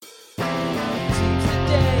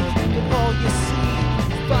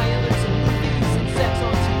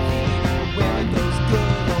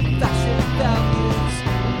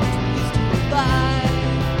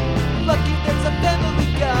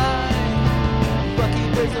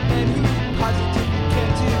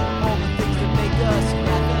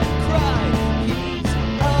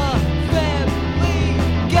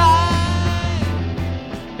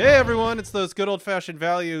everyone. It's those good old-fashioned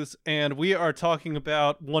values, and we are talking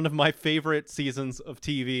about one of my favorite seasons of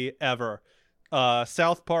TV ever,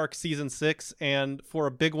 South Park Season 6. And for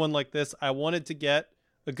a big one like this, I wanted to get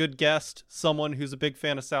a good guest, someone who's a big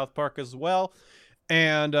fan of South Park as well.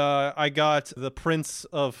 And I got the prince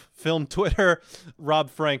of film Twitter, Rob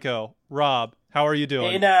Franco. Rob, how are you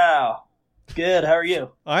doing? Hey now. Good, how are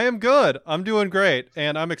you? I am good. I'm doing great,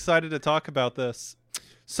 and I'm excited to talk about this.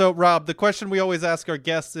 So, Rob, the question we always ask our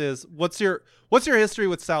guests is, what's your history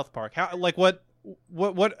with South Park? How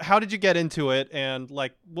how did you get into it, and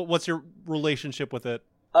what's your relationship with it?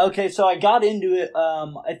 Okay, so I got into it.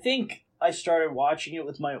 I think I started watching it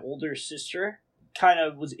with my older sister. Kind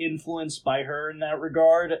of was influenced by her in that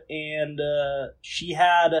regard, and she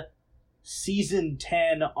had season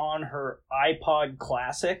 10 on her iPod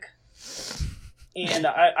Classic. And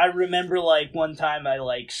I remember one time I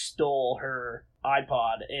stole her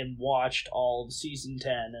iPod and watched all of season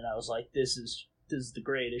 10, and I was like, this is the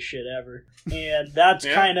greatest shit ever. And that's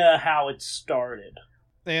kind of how it started.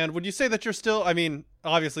 And would you say that you're still, I mean,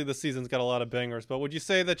 obviously this season's got a lot of bangers, but would you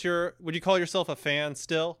say that would you call yourself a fan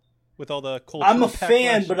still with all the cultural I'm a backlash?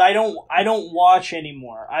 fan, but I don't watch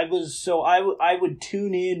anymore. I would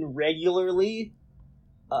tune in regularly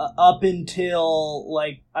up until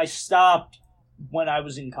I stopped when I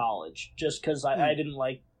was in college, just because I didn't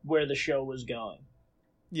like where the show was going.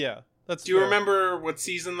 Yeah, that's. Do you remember what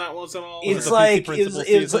season that was at all? It's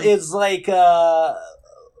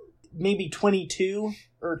maybe 22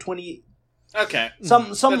 or 20. Okay,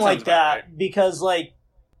 something like that. Right. Because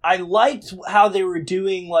I liked how they were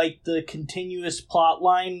doing the continuous plot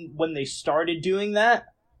line when they started doing that,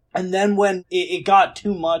 and then when it got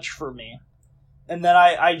too much for me, and then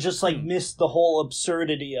I just missed the whole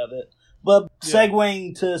absurdity of it. But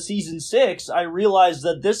segueing to season 6, I realized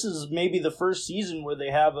that this is maybe the first season where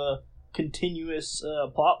they have a continuous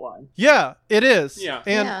plot line. Yeah, it is. Yeah.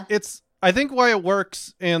 And it's, I think why it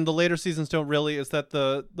works and the later seasons don't really is that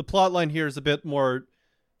the plot line here is a bit more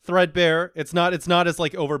threadbare. It's not as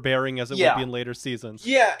overbearing as it would be in later seasons.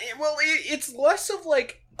 Yeah, it's less of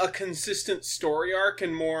a consistent story arc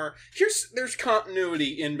and more there's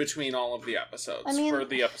continuity in between all of the episodes. For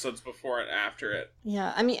the episodes before and after it.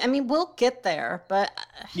 Yeah, I mean we'll get there, but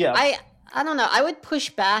yeah. I don't know. I would push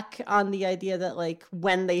back on the idea that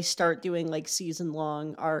when they start doing season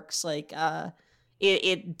long arcs,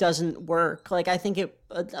 it doesn't work. I think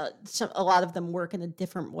a lot of them work in a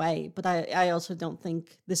different way, but I also don't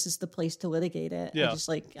think this is the place to litigate it. Yeah. I just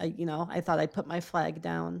I thought I'd put my flag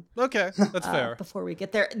down. Okay, that's fair. Before we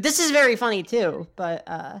get there, this is very funny too. But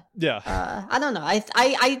I don't know.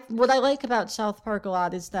 I what I like about South Park a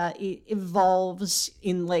lot is that it evolves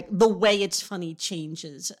in the way it's funny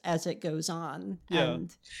changes as it goes on. Yeah,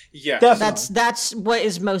 and that's what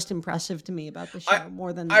is most impressive to me about the show.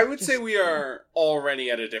 More than I would say we are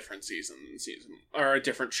already at a different season or a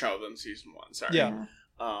different show than season 1. Sorry. Yeah.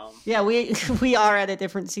 We are at a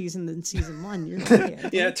different season than season 1. You're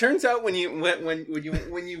right. Yeah, it turns out when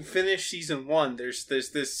you finish season 1, there's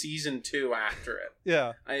this season 2 after it.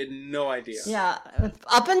 Yeah. I had no idea. Yeah.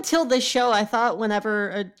 Up until this show, I thought whenever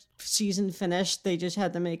a season finished, they just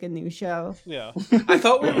had to make a new show. Yeah. I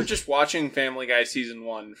thought we were just watching Family Guy season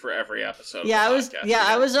 1 for every episode. Yeah,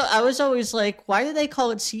 I was always like, why do they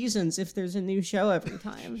call it seasons if there's a new show every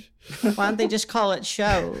time? Why don't they just call it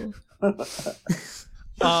show?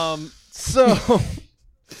 Oh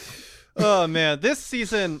man, this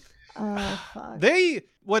season,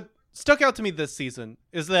 what stuck out to me this season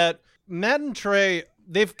is that Matt and Trey,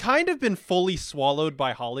 they've kind of been fully swallowed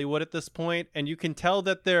by Hollywood at this point, and you can tell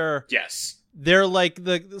that they're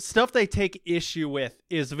the stuff they take issue with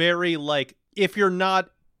is very if you're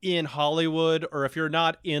not in Hollywood or if you're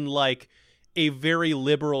not in a very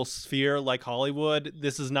liberal sphere like Hollywood,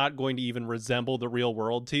 this is not going to even resemble the real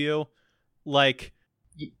world to you.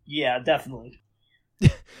 Yeah, definitely.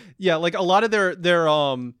 Yeah, a lot of their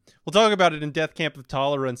we'll talk about it in Death Camp of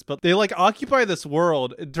Tolerance, but they occupy this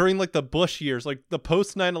world during the Bush years, the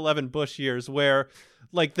post 9/11 Bush years, where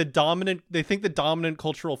they think the dominant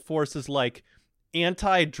cultural force is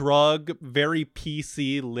anti-drug, very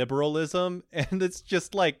PC liberalism, and it's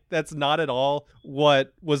just that's not at all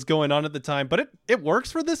what was going on at the time. But it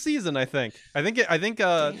works for this season, I think. I think it works.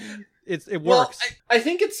 Well, I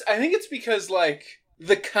think it's because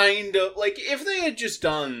the kind of if they had just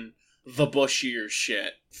done the Bush years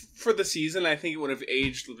shit for the season, I think it would have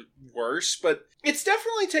aged worse. But it's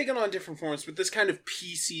definitely taken on different forms. But this kind of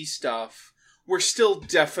PC stuff, we're still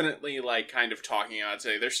definitely kind of talking about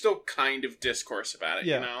today. There's still kind of discourse about it,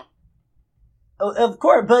 you know. Of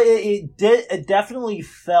course, but it definitely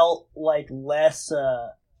felt less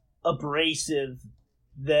abrasive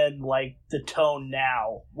than like the tone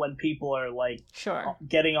now when people are like Sure.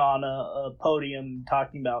 getting on a podium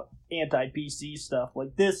talking about anti-PC stuff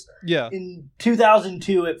like this. Yeah. In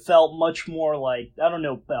 2002, it felt much more like, I don't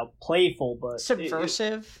know about playful, but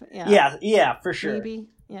Subversive. yeah, for sure. Maybe.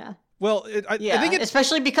 Yeah. Well, I think it's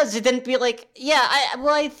especially because it didn't be like,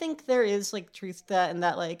 I think there is like truth to that, and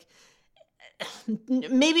that like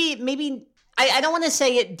maybe I don't want to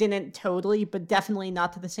say it didn't totally, but definitely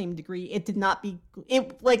not to the same degree. It did not be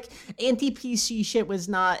it like anti-PC shit was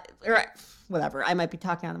not, or whatever. I might be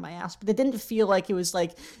talking out of my ass, but it didn't feel like it was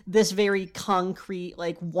like this very concrete,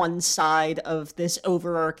 like one side of this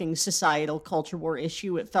overarching societal culture war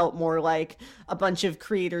issue. It felt more like a bunch of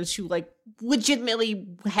creators who like legitimately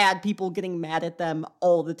had people getting mad at them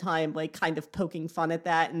all the time, like kind of poking fun at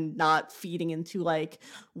that and not feeding into like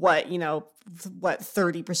what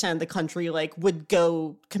 30% of the country like would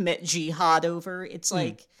go commit jihad over. It's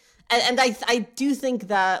like, and I do think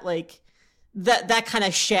that like that kind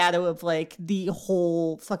of shadow of like the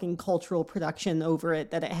whole fucking cultural production over it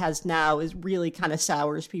that it has now is really kind of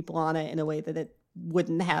sours people on it in a way that it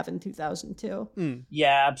wouldn't have in 2002.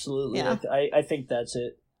 Yeah, absolutely. Yeah. I think that's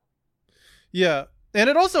it. Yeah. And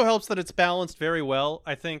it also helps that it's balanced very well,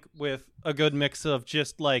 I think, with a good mix of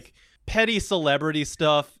just like petty celebrity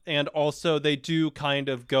stuff, and also they do kind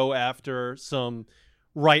of go after some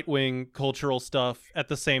right-wing cultural stuff at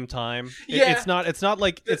the same time. Yeah. It's not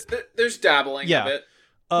like it's there's dabbling Yeah. of it.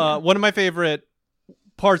 One of my favorite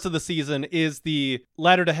parts of the season is the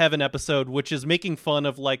Ladder to Heaven episode, which is making fun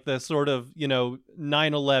of like the sort of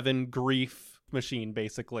 9/11 grief machine,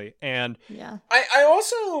 basically. And Yeah. I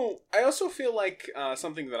also feel like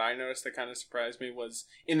something that I noticed that kind of surprised me was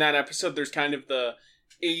in that episode there's kind of the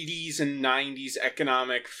 80s and 90s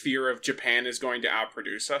economic fear of Japan is going to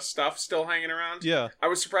outproduce us stuff still hanging around. yeah, I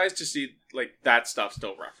was surprised to see like that stuff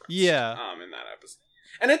still referenced. Yeah. In that episode,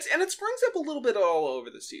 and it springs up a little bit all over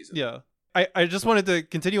the season. yeah. I just wanted to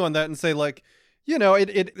continue on that and say, like,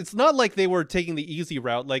 it's not like they were taking the easy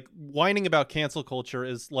route. Like, whining about cancel culture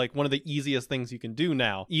is like one of the easiest things you can do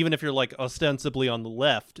now, even if you're like ostensibly on the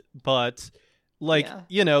left. But like,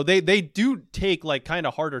 they do take like kind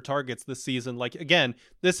of harder targets this season. Like, again,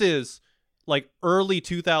 this is like early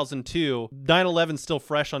 2002, 9/11 still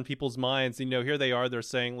fresh on people's minds. Here they are, they're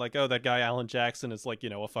saying like, oh, that guy Alan Jackson is like,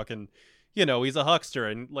 a fucking, he's a huckster.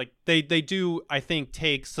 And like they do, I think,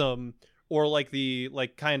 take some, or like the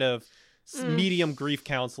like kind of medium grief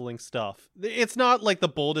counseling stuff. It's not like the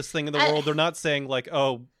boldest thing in the world. They're not saying like,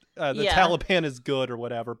 oh, the Taliban is good or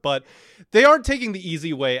whatever, but they are taking the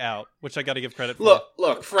easy way out, which I got to give credit for.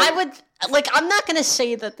 Look. I would like. I'm not gonna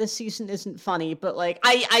say that this season isn't funny, but like,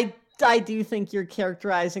 I do think you're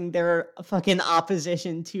characterizing their fucking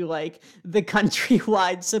opposition to like the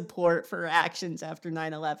countrywide support for actions after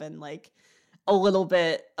 9/11 like a little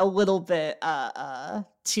bit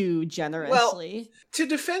too generously. Well, to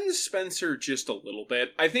defend Spencer just a little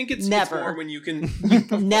bit, I think it's more when you can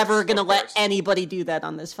never gonna let anybody do that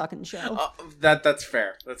on this fucking show. That's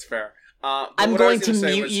fair. That's fair. I'm going to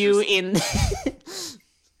mute you in.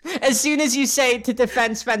 As soon as you say to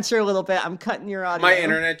defend Spencer a little bit, I'm cutting your audio. My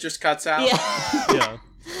internet just cuts out. Yeah.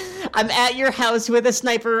 I'm at your house with a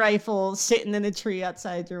sniper rifle, sitting in a tree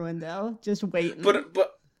outside your window, just waiting. But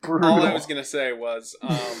all I was gonna say was,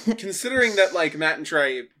 considering that like Matt and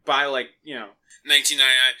Trey by 1999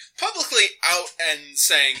 publicly out and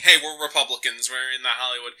saying, "Hey, we're Republicans, we're in the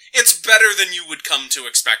Hollywood," it's better than you would come to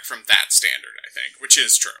expect from that standard, I think, which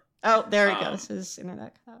is true. Oh, there he goes. His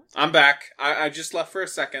internet cut out. I'm back. I just left for a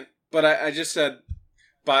second, but I just said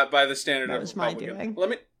by the standard that of was my Republican. doing. Let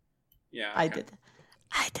me. Yeah, okay. I did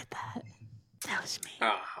that. That was me.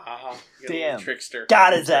 Damn, trickster.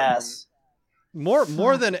 Got his ass.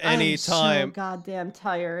 More than any time. So goddamn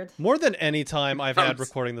tired. More than any time I've had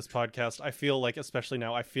recording this podcast, I feel like, especially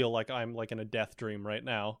now, I feel like I'm like in a death dream right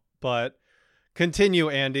now. But continue,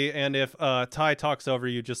 Andy, and if Ty talks over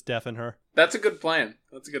you, just deafen her. That's a good plan.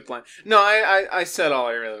 No, I said all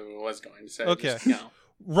I really was going to say. Okay. Just,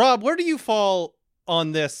 Rob, where do you fall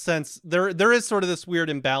on this, since there is sort of this weird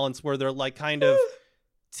imbalance where they're like kind of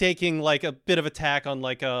taking like a bit of attack on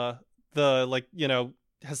like the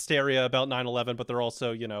hysteria about 9/11, but they're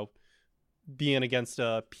also being against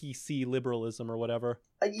PC liberalism or whatever.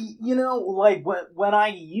 Like when I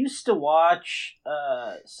used to watch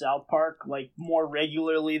South Park like more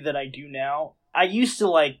regularly than I do now, I used to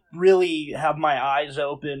like really have my eyes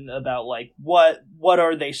open about like what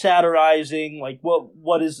are they satirizing, like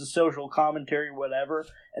what is the social commentary, whatever.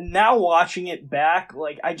 And now watching it back,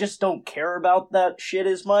 like I just don't care about that shit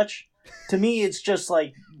as much. To me, it's just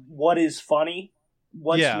like what is funny,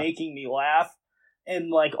 what's making me laugh. and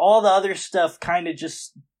like all the other stuff kind of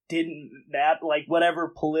just didn't like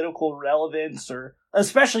whatever political relevance, or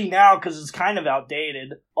especially now because it's kind of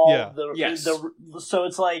outdated. So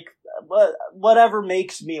it's like whatever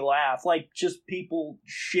makes me laugh, like just people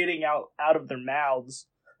shitting out of their mouths.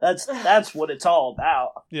 That's what it's all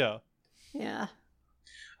about. Yeah.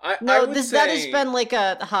 That has been like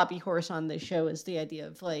a hobby horse on this show, is the idea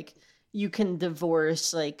of like you can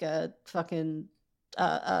divorce like a fucking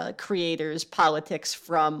creators' politics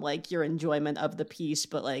from like your enjoyment of the piece,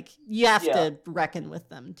 but like you have to reckon with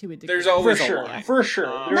them to a degree. There's always a line. For sure.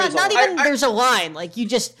 Not even there's a line. Like you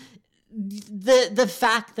just the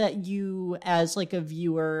fact that you as like a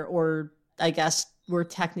viewer, or I guess we're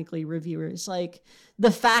technically reviewers, like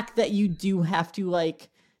the fact that you do have to like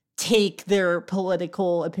take their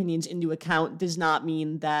political opinions into account does not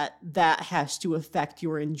mean that has to affect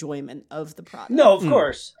your enjoyment of the product. No, of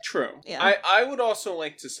course. True. Yeah. I would also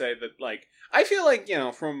like to say that, like, I feel like, you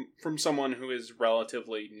know, from someone who is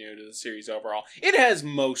relatively new to the series overall, it has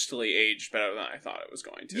mostly aged better than I thought it was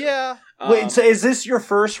going to. Yeah. Wait, so is this your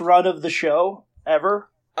first run of the show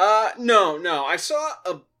ever? No. I saw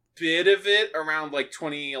a bit of it around, like,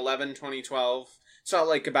 2011, 2012. Saw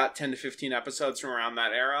like about 10 to 15 episodes from around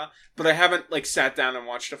that era, but I haven't like sat down and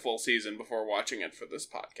watched a full season before watching it for this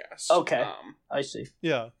podcast. Okay, I see.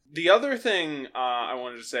 Yeah. The other thing I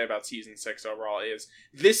wanted to say about season 6 overall is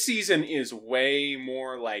this season is way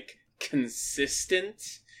more like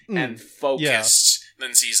consistent and focused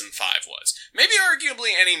than season 5 was. Maybe arguably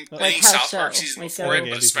any South Park season before it,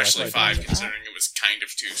 but especially 5, considering it was kind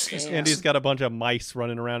of 2 seasons. Andy's got a bunch of mice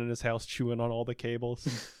running around in his house chewing on all the cables.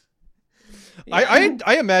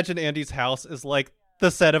 I imagine Andy's house is like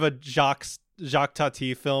the set of a Jacques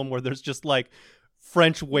Tati film where there's just like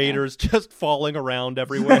French waiters just falling around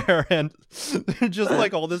everywhere and just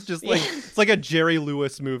like all this, just like it's like a Jerry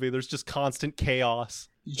Lewis movie. There's just constant chaos.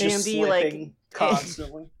 Just Andy slipping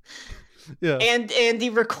constantly. Yeah. And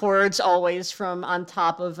Andy records always from on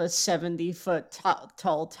top of a 70-foot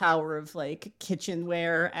tall tower of like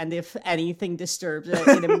kitchenware, and if anything disturbs it,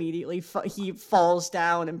 it immediately he falls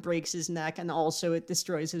down and breaks his neck, and also it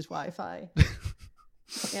destroys his Wi-Fi.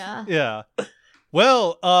 Yeah.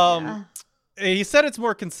 Well, he said it's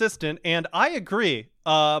more consistent, and I agree.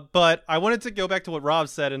 But I wanted to go back to what Rob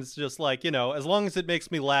said, and it's just like, you know, as long as it makes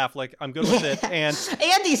me laugh, like I'm good with it. And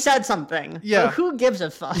Andy said something. Yeah. So who gives a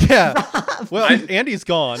fuck? Yeah. Well, Andy's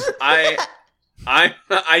gone. I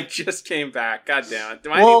just came back. God damn it!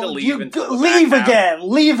 Do I need to leave?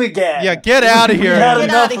 Leave again. Yeah, get out of here. Get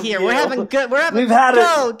out of here. We're having good.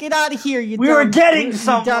 Get out of here. You. Were getting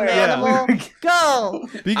somewhere. Dumb animal. Go.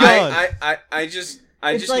 Be gone.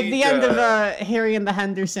 It's like the end of Harry and the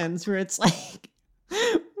Hendersons, where it's like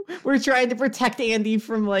we're trying to protect Andy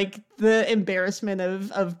from like the embarrassment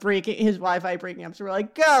of breaking his Wi-Fi breaking up. So we're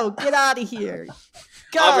like, go, get out of here.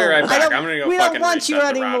 Go. I'll be right back. I'm gonna go. We fucking don't want you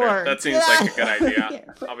reset the anymore. router. That seems like a good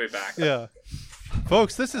idea. I'll be back. Yeah,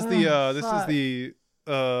 folks, this is the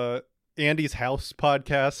Andy's House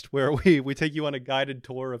podcast, where we take you on a guided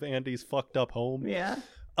tour of Andy's fucked up home. Yeah.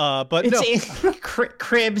 But it's no.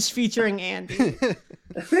 Cribs featuring Andy.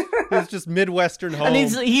 It's just Midwestern home. And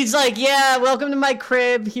he's like, yeah, welcome to my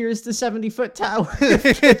crib. Here's the 70-foot tower.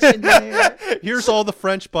 Here's all the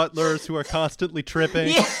French butlers who are constantly tripping.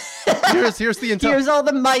 Yeah. Here's the entire. Here's all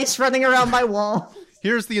the mice running around my wall.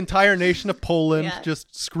 Here's the entire nation of Poland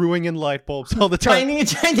just screwing in light bulbs all the time.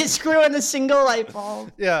 Trying to screw in a single light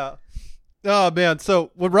bulb. Yeah. Oh man.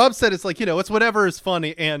 So what Rob said is like, you know, it's whatever is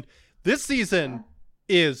funny, and this season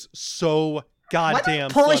is so goddamn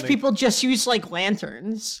funny. Polish people just use like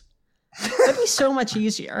lanterns? That'd be so much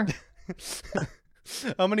easier.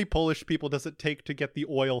 How many Polish people does it take to get the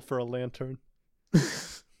oil for a lantern?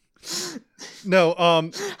 No,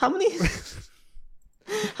 How many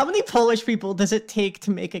Polish people does it take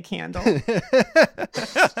to make a candle?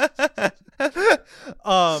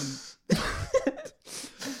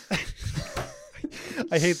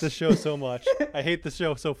 I hate this show so much. I hate this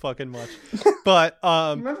show so fucking much. But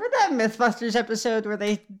remember that Mythbusters episode where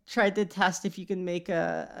they tried to test if you can make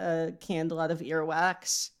a candle out of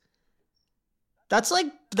earwax? That's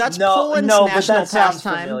Poland's national but that sounds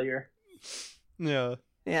pastime. Familiar. Yeah.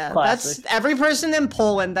 Yeah, Classic. That's every person in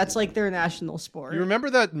Poland. That's like their national sport. You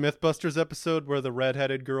remember that Mythbusters episode where the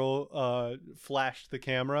redheaded girl flashed the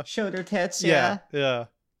camera? Showed her tits. Yeah.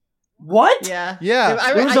 What? Yeah.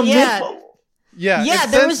 Yeah. There was a Yeah,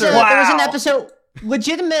 there was an episode.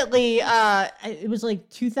 Legitimately, it was like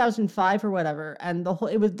 2005 or whatever, and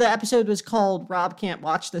the episode was called "Rob Can't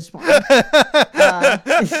Watch This One."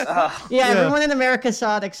 Everyone in America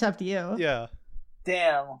saw it except you. Yeah.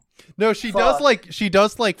 Damn. No, she Fuck.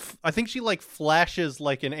 does like I think she like flashes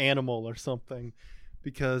like an animal or something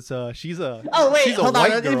because she's a she's a hold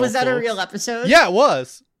white on. girl, Was that a folks. real episode? Yeah, it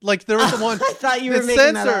was. Like there was the one. I thought you were It's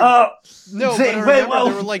making that censored. up. No, but I remember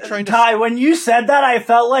they were like trying to. Ty, when you said that, I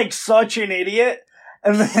felt like such an idiot.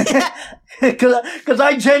 And then, because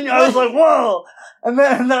I was like, whoa. And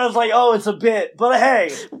then I was like, oh, it's a bit. But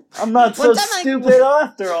hey, I'm not so stupid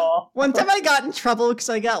after all. One time I got in trouble because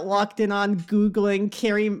I got locked in on Googling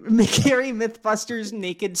Carrie Mythbusters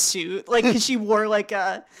naked suit. Like, cause she wore like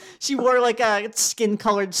a skin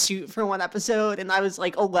colored suit for one episode, and I was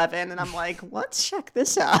like 11, and I'm like, let's check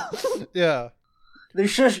this out. Yeah. There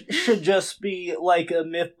should just be like a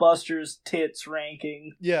Mythbusters tits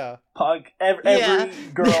ranking. Yeah. Every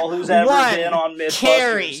girl who's ever One, been on Mythbusters.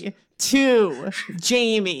 Carrie. 2,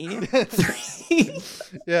 Jamie. 3.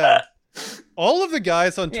 Yeah. All of the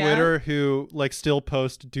guys on Yeah. Twitter who like still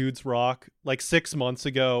post Dudes Rock, like 6 months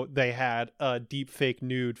ago, they had a deep fake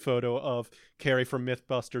nude photo of Carrie from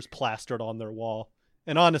Mythbusters plastered on their wall.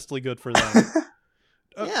 And honestly, good for them.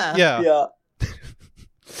 Yeah.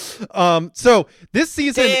 So this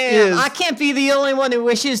season Damn, is I can't be the only one who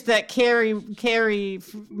wishes that Carrie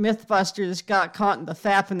Mythbusters got caught in the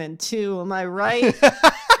fappening too. Am I right?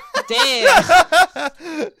 Damn.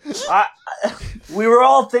 We were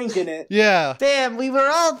all thinking it. Yeah. Damn, we were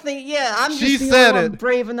all thinking. Yeah, I'm She just the said only one it.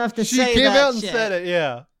 brave enough to She say came that out and shit. said it.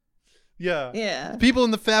 Yeah. Yeah. Yeah. People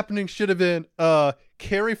in the fappening should have been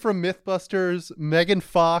Carrie from Mythbusters, Megan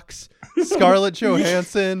Fox, Scarlett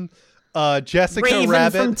Johansson, Jessica Raven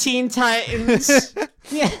Rabbit, from Teen Titans.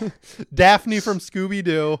 Yeah. Daphne from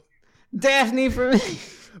Scooby-Doo, Daphne from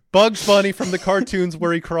Bugs Bunny from the cartoons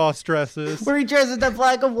where he cross-dresses. where he dresses up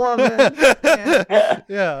like a woman. Yeah.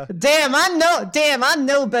 Yeah. Damn, I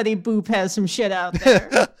know Betty Boop has some shit out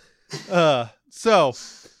there. So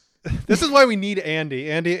this is why we need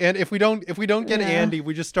Andy. And if we don't get Yeah. Andy,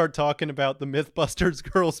 we just start talking about the Mythbusters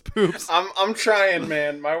girls' poops. I'm trying,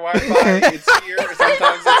 man. My Wi-Fi, it's here.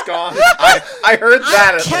 Sometimes it's gone. I heard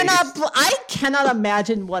that at least. I cannot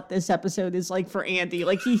imagine what this episode is like for Andy.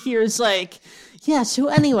 Like he hears like, yeah. So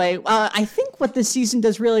anyway, I think what this season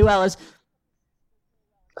does really well is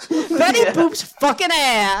Betty Boop's fucking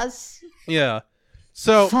ass. Yeah.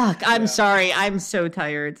 So Fuck. I'm sorry. I'm so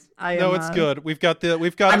tired. no, it's good. We've got I'm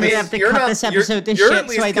gonna have to You're cut not- this you're- episode to you're at shit so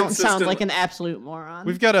least I don't sound consistent- like an absolute moron.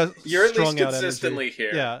 We've got a You're at least strung out consistently energy.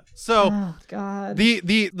 here. Yeah. So Oh God.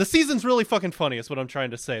 the season's really fucking funny is what I'm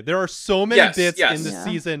trying to say. There are so many Yes, bits yes. in the Yeah.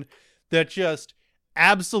 season that just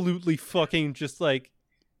absolutely fucking just like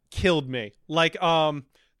killed me. Like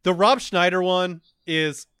the Rob Schneider one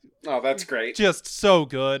is Oh, that's great. just so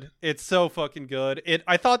good. It's so fucking good.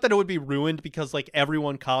 I thought that it would be ruined because like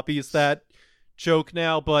everyone copies that joke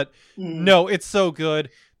now, but no, it's so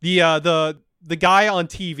good. The guy on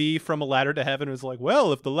TV from A Ladder to Heaven was like,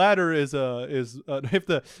 well, if the ladder if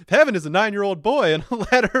heaven is a 9-year-old boy and a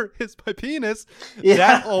ladder is my penis,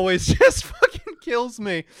 that always just fucking kills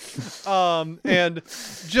me. And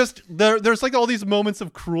just there's like all these moments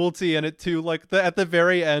of cruelty in it too. Like at the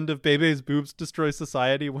very end of Bebe's Boobs Destroy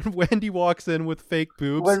Society when Wendy walks in with fake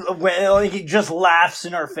boobs. When he just laughs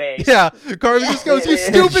in her face. Yeah, Carly just goes, "You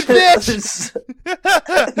stupid bitch!"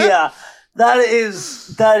 Yeah, that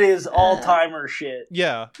is all-timer shit.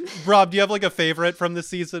 Yeah, Rob, do you have like a favorite from this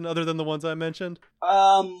season other than the ones I mentioned?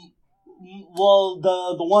 Well,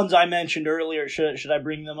 the ones I mentioned earlier, should I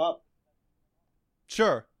bring them up?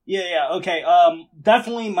 Sure. Yeah, okay.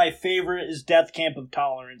 Definitely my favorite is Death Camp of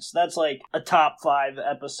Tolerance. That's like a top 5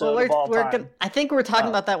 episode of all time. I think we're talking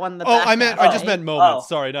about that one in the Oh, back I half, just right? meant moments.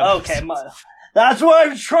 Sorry, not Okay, episodes. that's what I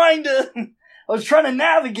was trying to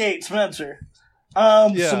navigate, Spencer.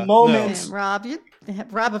 Some moments. Damn,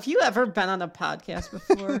 Rob, have you ever been on a podcast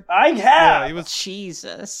before? I have. Yeah, he was.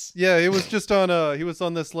 Jesus. Yeah, he was just on he was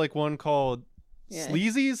on this like one called Yeah.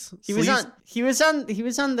 Sleazies. He was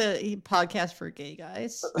on the podcast for gay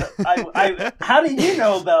guys. How did you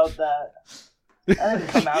know about that? That didn't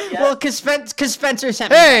come out yet. Well, because Spencer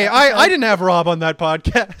sent me. Hey, that, I didn't have Rob on that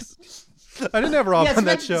podcast. I didn't have Rob on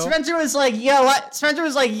that show. Spencer was like, "Yo,"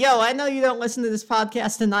 I know you don't listen to this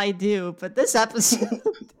podcast, and I do, but this episode.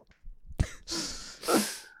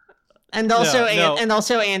 And also, and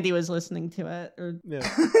also, Andy was listening to it.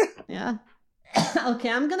 Yeah. Okay,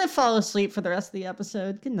 I'm gonna fall asleep for the rest of the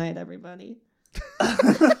episode. Good night, everybody.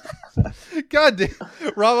 God damn,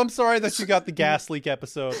 Rob, I'm sorry that you got the gas leak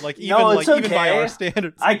episode. Like even No, it's even by okay. our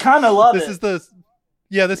standards, I kind of love this it.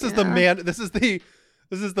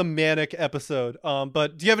 is the manic episode.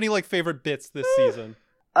 But do you have any like favorite bits this season?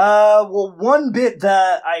 Well, one bit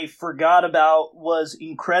that I forgot about was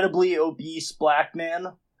incredibly obese black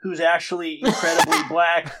man who's actually incredibly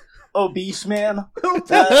black, obese man.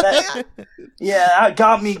 That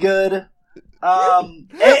got me good.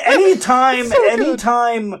 Anytime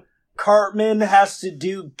Cartman has to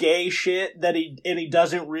do gay shit he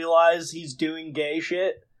doesn't realize he's doing gay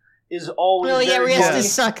shit is always he has to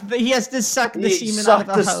suck the semen out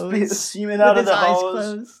of the hose. Semen out of the hose.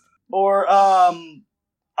 Closed. Or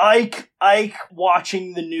Ike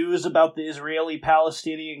watching the news about the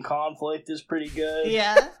Israeli-Palestinian conflict is pretty good.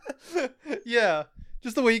 Yeah. Yeah.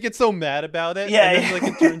 Just the way you get so mad about it. Yeah. And then, like,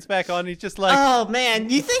 it turns back on and he's just like, oh man,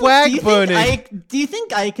 do you think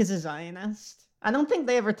Ike is a Zionist? I don't think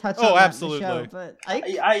they ever touch on that absolutely. in the show, but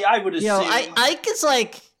Ike, I would assume. Ike is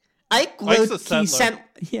like Ike low-key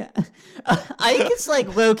Ike is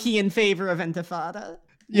like low-key in favor of Intifada.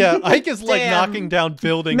 yeah, Ike is like knocking down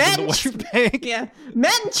buildings in the West Bank. Yeah,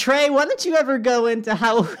 Matt and Trey, why don't you ever go into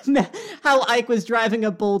how Ike was driving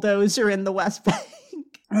a bulldozer in the West Bank?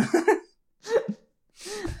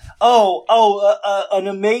 An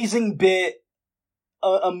amazing bit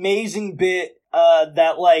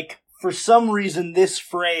that, like, for some reason this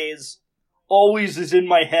phrase always is in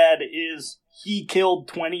my head is, he killed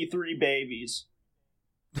 23 babies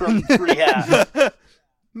from 3 hats.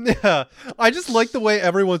 Yeah, I just like the way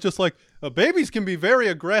everyone's just like, babies can be very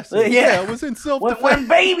aggressive. Yeah, it was in self-defense.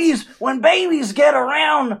 When babies get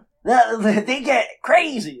around, they get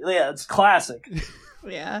crazy. Yeah, it's classic.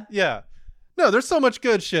 Yeah. Yeah. No, there's so much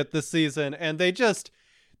good shit this season, and they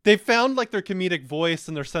found like their comedic voice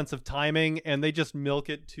and their sense of timing, and they just milk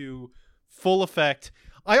it to full effect.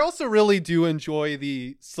 I also really do enjoy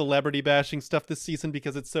the celebrity bashing stuff this season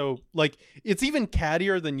because it's so, like, it's even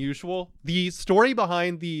cattier than usual. The story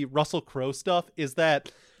behind the Russell Crowe stuff is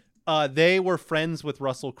that they were friends with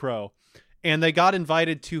Russell Crowe, and they got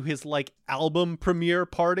invited to his, like, album premiere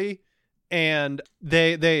party, and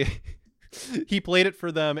he played it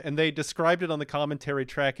for them, and they described it on the commentary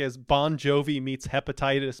track as Bon Jovi meets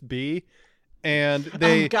hepatitis B. And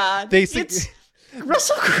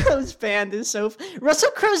Russell Crowe's band is so...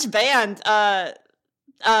 Russell Crowe's band,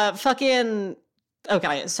 fucking...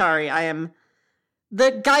 Okay, sorry, I am...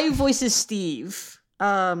 The guy who voices Steve,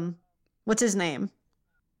 what's his name?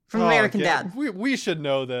 From American Dad. We should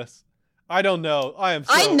know this. I don't know. I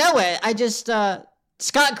know it. I just,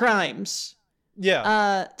 Scott Grimes.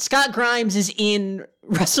 Yeah. Scott Grimes is in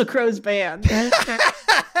Russell Crowe's band.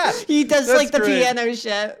 He does the great. piano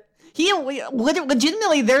shit.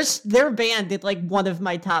 Legitimately, their band did like one of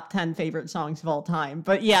my top 10 favorite songs of all time.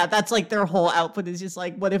 But yeah, that's like their whole output is just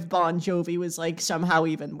like, what if Bon Jovi was like somehow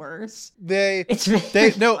even worse? It's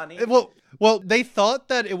funny. Well, they thought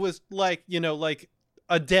that it was like, like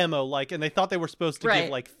a demo, like, and they thought they were supposed to give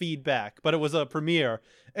like feedback, but it was a premiere.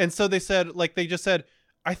 And so they said, like, they just said,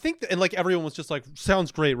 I think, and like everyone was just like,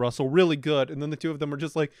 sounds great, Russell, really good. And then the two of them were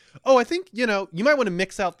just like, oh, I think, you might want to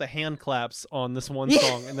mix out the hand claps on this one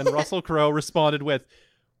song. And then Russell Crowe responded with,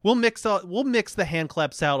 we'll mix the hand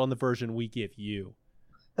claps out on the version we give you.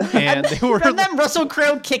 And then Russell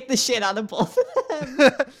Crowe kicked the shit out of both of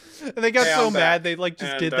them. And they got so mad they like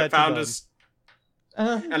just did that to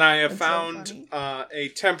them. And I have found a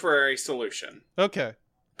temporary solution. Okay.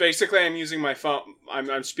 Basically, I'm using my phone.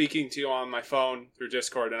 I'm speaking to you on my phone through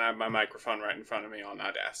Discord, and I have my microphone right in front of me on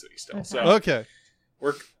Audacity still. So okay,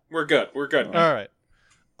 we're good. We're good. All right.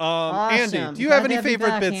 Awesome. Andy, do you have any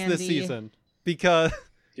favorite bits this season? Because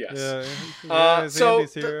yes. So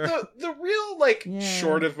the real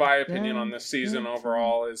short of my opinion on this season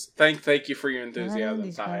overall is thank you for your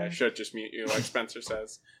enthusiasm. I should just mute you, like Spencer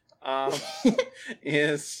says.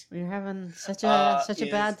 Is we're having such a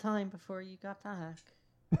bad time before you got back.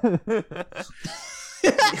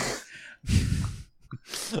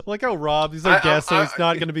 Like how Rob, he's our guest, so he's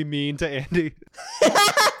not going to be mean to Andy.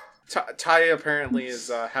 Ty apparently is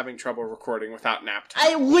having trouble recording without nap time.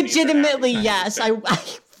 I legitimately, yes. I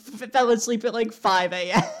fell asleep at like 5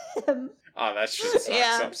 a.m. Oh, that shit sucks.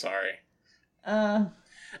 Yeah. I'm sorry. Yeah.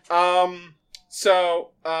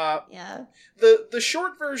 The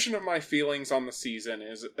short version of my feelings on the season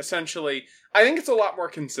is essentially, I think it's a lot more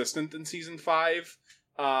consistent than season 5.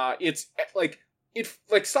 It's like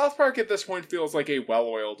South Park at this point feels like a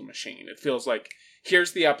well-oiled machine. It feels like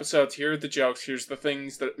here's the episodes, here are the jokes, here's the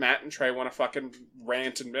things that Matt and Trey want to fucking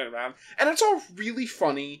rant and bit about, and it's all really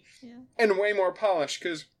funny and way more polished.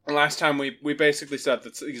 Because last time we basically said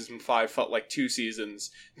that season 5 felt like 2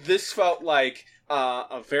 seasons. This felt like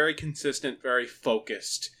a very consistent, very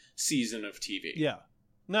focused season of TV. Yeah,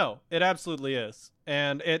 no, it absolutely is,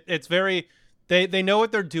 and it's very. They know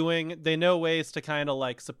what they're doing. They know ways to kind of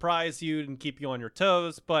like surprise you and keep you on your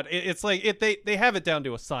toes. But it's like they have it down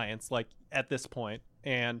to a science, like at this point.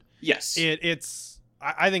 And yes, it's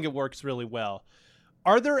I think it works really well.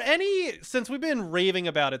 Are there any, since we've been raving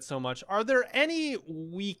about it so much, are there any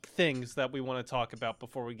weak things that we want to talk about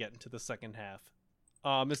before we get into the second half?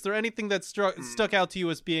 Is there anything that stuck out to you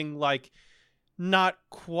as being like not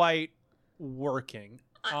quite working?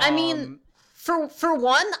 I mean, for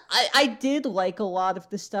one, I did like a lot of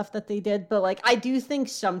the stuff that they did, but like I do think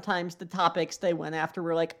sometimes the topics they went after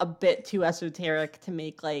were like a bit too esoteric to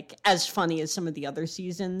make like as funny as some of the other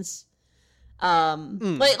seasons.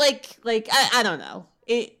 Like I don't know.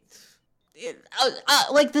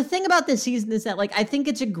 Like the thing about this season is that like I think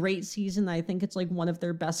it's a great season. I think it's like one of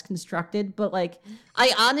their best constructed, but like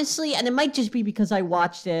I honestly, and it might just be because I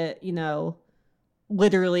watched it, you know,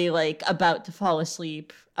 literally like about to fall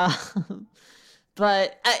asleep.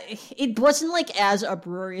 But it wasn't like as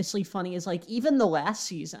uproariously funny as like even the last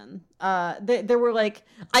season. There were like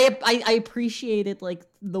I appreciated like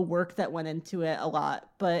the work that went into it a lot,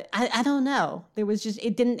 but I don't know. There was just,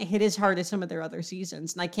 it didn't hit as hard as some of their other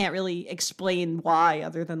seasons, and I can't really explain why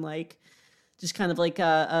other than like just kind of like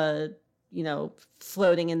a you know,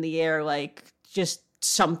 floating in the air, like just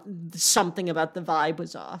something about the vibe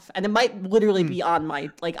was off, and it might literally be on my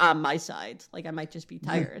side. Like I might just be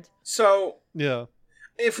tired. So yeah,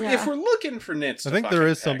 if we're looking for nits, I think there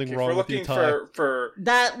is something wrong with you, Ty. For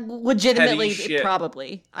that legitimately, shit.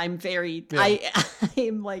 Probably. I'm very. Yeah. I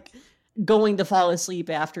am like going to fall asleep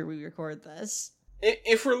after we record this.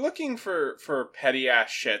 If we're looking for petty ass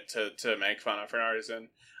shit to make fun of for no reason,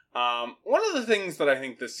 one of the things that I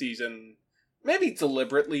think this season maybe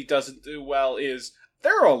deliberately doesn't do well is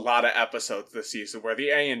there are a lot of episodes this season where the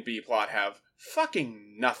A and B plot have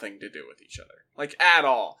fucking nothing to do with each other. Like, at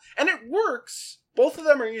all. And it works. Both of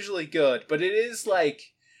them are usually good, but it is,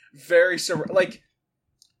 like, very... like,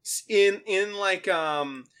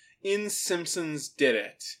 in Simpsons Did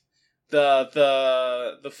It,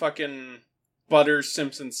 the fucking Butters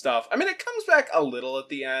Simpson stuff, I mean, it comes back a little at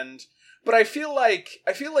the end, but I feel like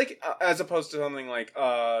as opposed to something like,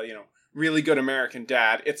 you know, Really Good American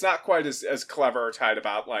Dad, it's not quite as clever or tight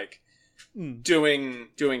about like doing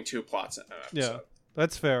two plots in an episode. Yeah,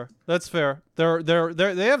 that's fair. That's fair.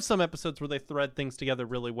 They have some episodes where they thread things together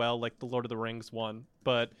really well, like the Lord of the Rings one.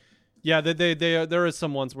 But yeah, there is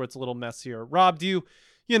some ones where it's a little messier. Rob, do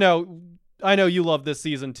you know? I know you love this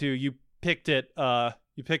season too. You picked it.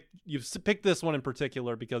 You picked this one in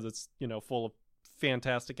particular because it's, you know, full of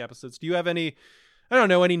fantastic episodes. Do you have any? I don't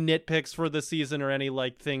know, any nitpicks for the season or any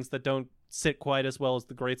like things that don't sit quite as well as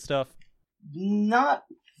the great stuff? Not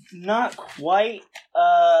quite.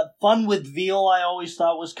 Fun with Veal I always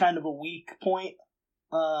thought was kind of a weak point.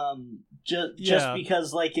 Just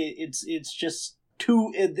because like it's just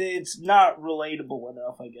too it's not relatable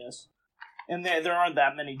enough, I guess. And there aren't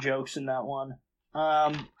that many jokes in that one.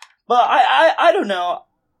 But I don't know.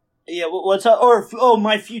 Yeah, what's up? Or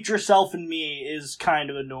My Future Self and Me is kind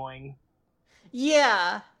of annoying.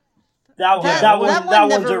 Yeah, that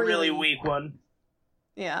one's a really weak one.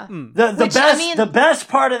 Yeah, the best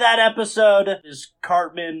part of that episode is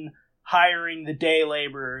Cartman hiring the day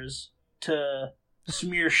laborers to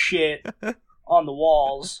smear shit on the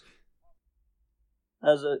walls.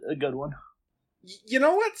 That's a good one. You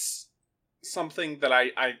know what's something that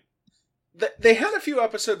they had a few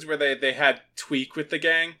episodes where they had Tweak with the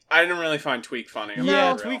gang. I didn't really find Tweak funny.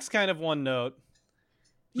 Yeah, Tweak's kind of one note.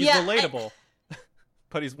 He's relatable.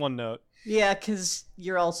 But he's one note. Yeah, because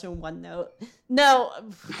you're also one note. No,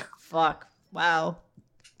 fuck. Wow.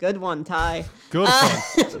 Good one, Ty. Good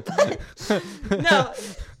one. No.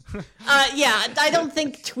 Yeah, I don't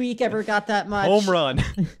think Tweak ever got that much. Home run.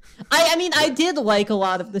 I mean, I did like a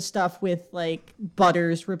lot of the stuff with, like,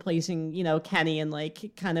 Butters replacing, you know, Kenny and,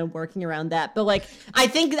 like, kind of working around that. But, like, I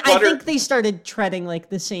think they started treading, like,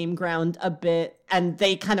 the same ground a bit, and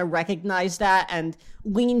they kind of recognized that and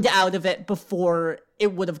leaned out of it before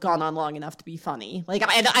it would have gone on long enough to be funny. Like,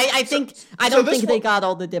 I don't think they got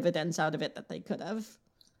all the dividends out of it that they could have.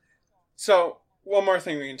 So, one more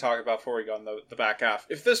thing we can talk about before we go on the back half.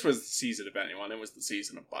 If this was the season of anyone, it was the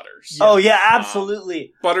season of Butters. Oh, yeah,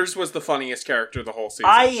 absolutely. Butters was the funniest character the whole season.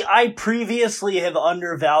 I previously have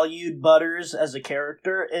undervalued Butters as a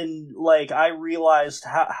character, and, like, I realized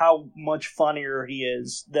how much funnier he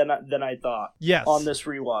is than I thought. Yes. On this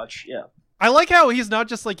rewatch, yeah. I like how he's not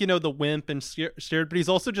just, like, you know, the wimp and scared, but he's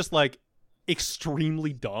also just, like,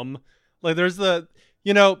 extremely dumb. Like, there's the...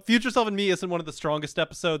 You know, Future Self and Me isn't one of the strongest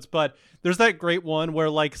episodes, but there's that great one where,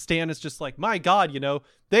 like, Stan is just like, my God, you know,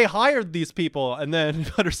 they hired these people. And then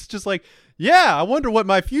Butters is just like, yeah, I wonder what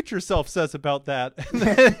my future self says about that. And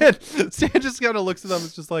then Stan just kind of looks at them and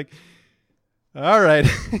is just like, all right.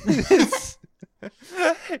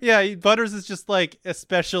 Yeah, Butters is just, like,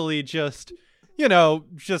 especially just,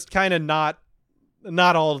 just kind of not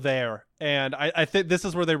all there. And I think this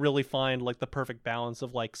is where they really find like the perfect balance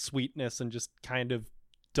of like sweetness and just kind of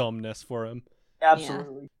dumbness for him.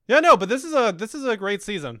 Absolutely. Yeah, no, but this is a great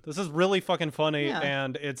season. This is really fucking funny,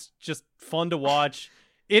 and it's just fun to watch.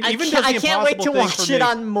 It even does the I can't wait to impossible thing watch for it me.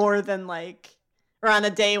 on more than like, or on a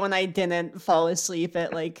day when I didn't fall asleep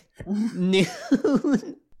at like noon.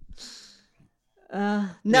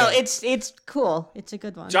 It's cool. It's a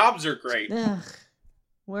good one. Jobs are great. Ugh.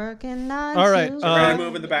 Working on. All right, ready to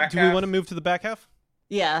move in the back do half? we want to move to the back half?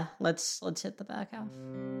 Yeah, let's hit the back half.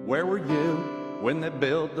 Where were you when they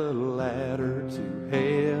built the ladder to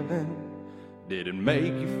heaven? Did it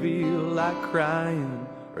make you feel like crying,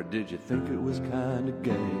 or did you think it was kind of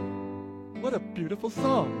gay? What a beautiful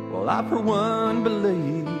song. Well, I for one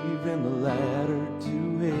believe in the ladder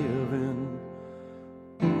to heaven.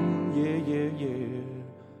 Yeah.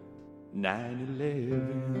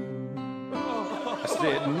 9/11. I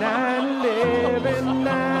said 9/11,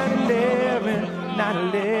 9/11,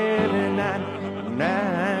 9/11,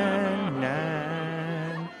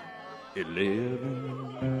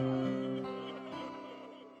 9/11.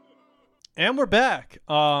 And we're back.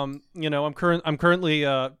 I'm currently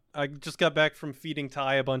I just got back from feeding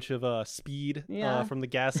Ty a bunch of speed from the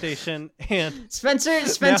gas station, and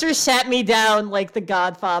Spencer sat me down like the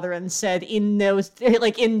Godfather and said, in no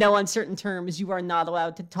uncertain terms, you are not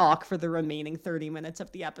allowed to talk for the remaining 30 minutes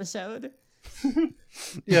of the episode.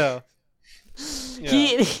 yeah.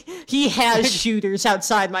 He has shooters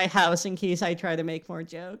outside my house in case I try to make more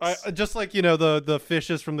jokes. I just like the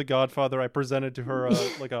fishes from the Godfather. I presented to her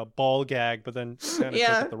like a ball gag, but then kind of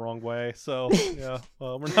took it the wrong way. So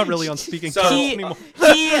we're not really on speaking terms anymore.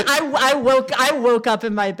 I woke up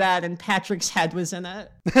in my bed and Patrick's head was in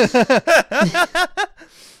it.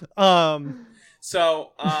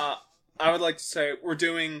 So I would like to say we're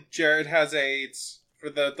doing Jared Has AIDS for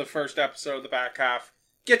the first episode of the back half.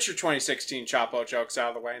 Get your 2016 Chapo jokes out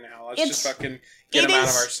of the way now. Let's just fucking get them out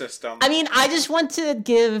of our system. I mean, I just want to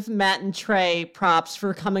give Matt and Trey props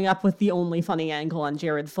for coming up with the only funny angle on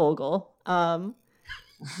Jared Fogle.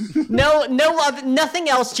 Nothing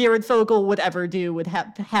else Jared Fogle would ever do would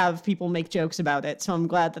have people make jokes about it. So I'm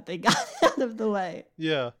glad that they got it out of the way.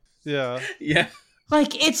 Yeah.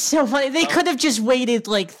 Like, it's so funny. They could have just waited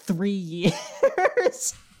like 3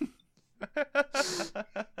 years.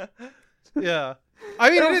 Yeah.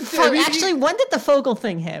 I mean, actually, when did the Fogle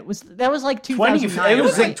thing hit? That was like 2009. It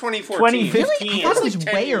was like 2014. 2015. Really? I thought it was like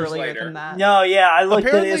 10 way years earlier later. than that. No, yeah, I looked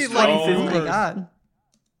at it. Apparently, It's like, 2015. Oh my god.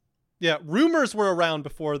 Yeah, rumors were around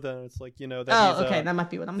before then. It's like, that that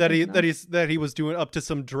might be what I'm that thinking that he was doing up to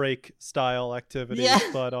some Drake style activities. Yeah.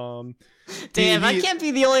 But Damn, I can't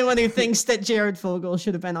be the only one who thinks that Jared Fogle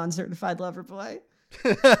should have been on Certified Lover Boy.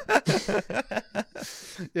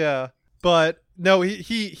 Yeah, but no,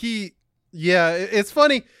 he it's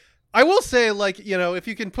funny. I will say, like, if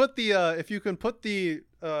you can put the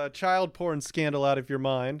child porn scandal out of your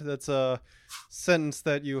mind, that's a sentence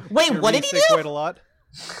that you Wait, what did he do? Quite a lot.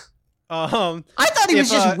 I thought he was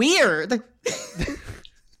just weird.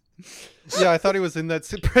 Yeah, I thought he was in that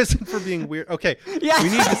prison for being weird. Okay, yeah,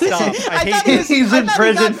 we need to stop. I hate this. He's in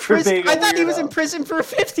prison for being I thought he was in prison for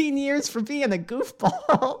 15 years for being a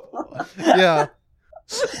goofball. Yeah.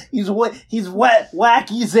 He's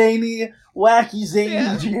wacky zany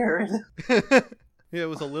Jared. Yeah, he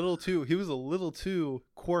was a little too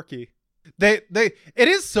quirky. It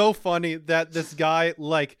is so funny that this guy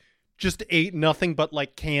like just ate nothing but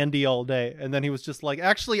like candy all day, and then he was just like,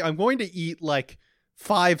 actually, I'm going to eat like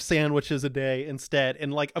 5 sandwiches a day instead,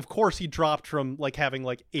 and like, of course, he dropped from like having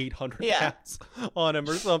like 800 pounds on him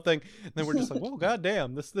or something. And then we're just like, whoa,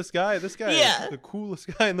 goddamn, this guy is the coolest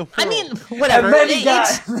guy in the world. I mean, whatever.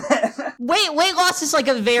 Weight loss is like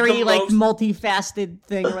a very like multifaceted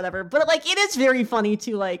thing or whatever, but like it is very funny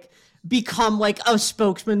to like become like a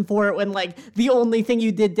spokesman for it when like the only thing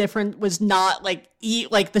you did different was not like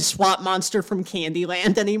eat like the swamp monster from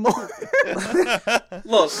Candyland anymore.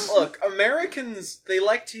 Look, Americans, they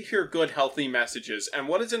like to hear good, healthy messages. And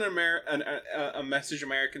what is a message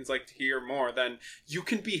Americans like to hear more than you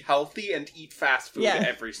can be healthy and eat fast food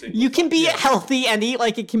every single You can be time. healthy and eat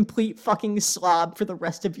like a complete fucking slob for the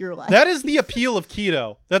rest of your life. That is the appeal of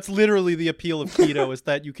keto. That's literally the appeal of keto, is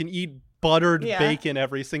that you can eat buttered bacon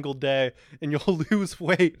every single day and you'll lose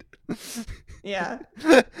weight. Yeah.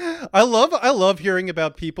 I love hearing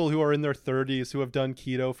about people who are in their 30s who have done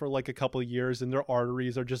keto for like a couple of years and their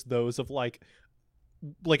arteries are just those of like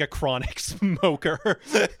a chronic smoker.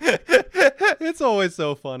 It's always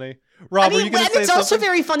so funny. Rob, were you going to say it's something? also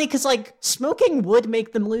very funny because like smoking would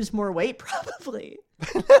make them lose more weight, probably.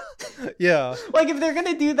 Yeah. Like, if they're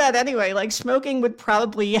gonna do that anyway, like, smoking would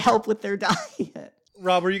probably help with their diet.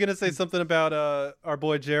 Rob, were you gonna say something about our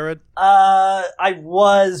boy Jared? I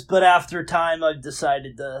was, but after time, I've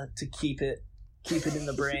decided to keep it in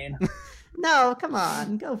the brain. No, come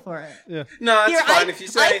on, go for it. Yeah. No, it's Here, fine if you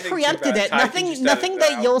say anything too preempted bad. it. Ty can just Nothing edit it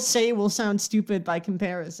that out. you'll say will sound stupid by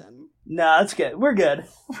comparison. No, that's good. We're good.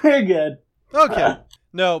 We're good. Okay.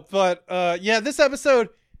 No, but yeah, this episode,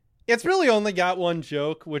 it's really only got one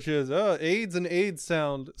joke, which is AIDS and AIDS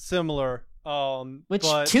sound similar. Which,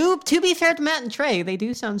 but, to be fair to Matt and Trey, they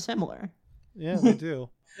do sound similar. yeah, they do.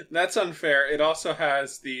 That's unfair. It also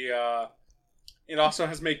has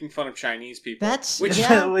making fun of Chinese people. That's which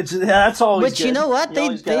That's always Which, good. you know what? You They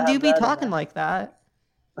always gotta do have be that in talking there. like that.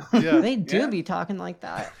 Yeah. They do Yeah. be talking like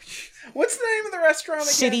that. What's the name of the restaurant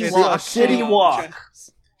again? City It's Walk. City Walk.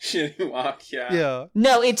 City Walk, yeah. Yeah.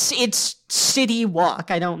 No, it's City Walk.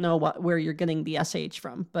 I don't know where you're getting the SH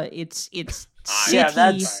from, but it's City Yeah,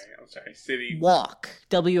 that's- I'm sorry. City Walk.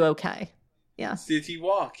 WOK. Yeah. City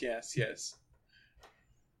Walk, yes. Yeah.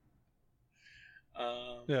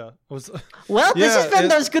 It was. Well, this Yeah, has been it-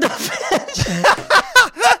 those good offense.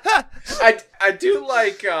 I do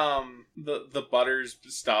like the Butters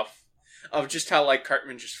stuff of just how like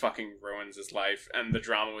Cartman just fucking ruins his life and the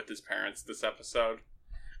drama with his parents this episode.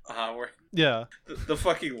 Where Yeah. the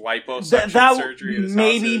fucking liposuction That surgery at his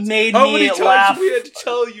maybe house is. made How me many times laugh. we had to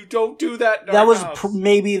tell you don't do that? In That our was house?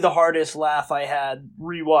 maybe the hardest laugh I had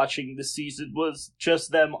rewatching the season was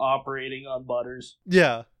just them operating on Butters.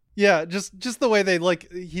 Yeah. Yeah. Just the way they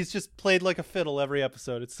he's just played like a fiddle every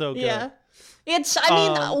episode. It's so good. Yeah. I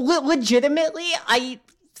mean, legitimately, I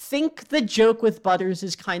think the joke with Butters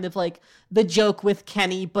is kind of like the joke with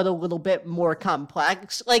Kenny, but a little bit more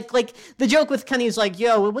complex. Like the joke with Kenny is like,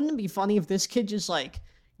 yo, wouldn't it be funny if this kid just like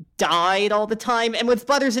died all the time? And with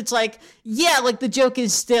Butters, it's like, yeah, like the joke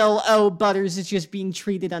is still, oh, Butters is just being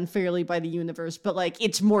treated unfairly by the universe, but like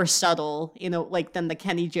it's more subtle, like than the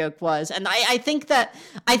Kenny joke was. And I think that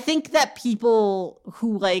people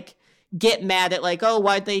who like get mad at like, oh,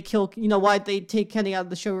 why'd they take Kenny out of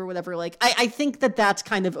the show or whatever, like I think that's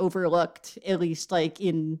kind of overlooked, at least like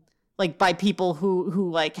by people who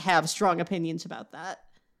like have strong opinions about that.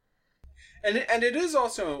 And it is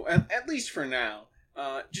also, at least for now,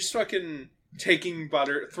 just fucking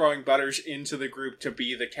throwing Butters into the group to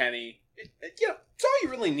be the Kenny. It's all you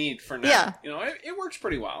really need for now. Yeah. It works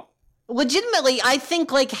pretty well. Legitimately, I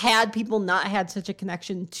think like had people not had such a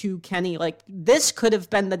connection to Kenny, like this could have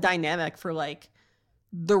been the dynamic for like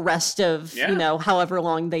the rest of however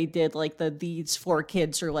long they did like these four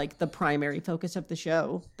kids are like the primary focus of the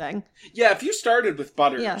show thing. Yeah, if you started with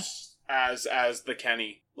Butters Yeah. as the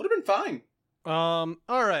Kenny, would have been fine. All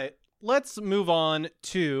right. Let's move on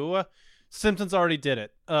to Simpsons already did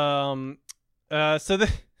it.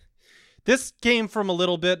 This came from a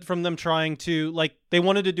little bit from them trying to, like, they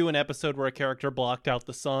wanted to do an episode where a character blocked out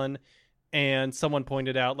the sun, and someone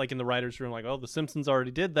pointed out, like, in the writer's room, like, oh, the Simpsons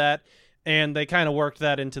already did that, and they kind of worked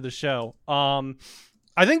that into the show.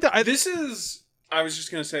 I think that I was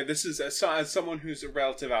just going to say, this is, as someone who's a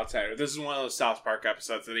relative outsider, this is one of those South Park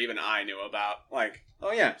episodes that even I knew about. Like,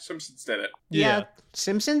 oh yeah, Simpsons did it. Yeah.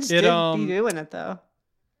 Simpsons did be doing it though.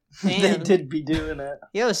 They did be doing it.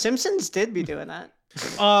 Yo, Simpsons did be doing that.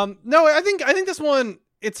 No, I think this one,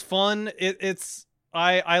 it's fun.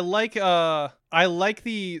 I like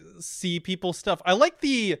the see people stuff. I like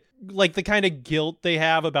the kind of guilt they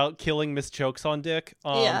have about killing Miss Chokes on Dick.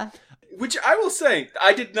 Yeah. Which I will say,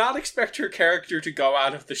 I did not expect her character to go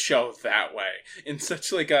out of the show that way, in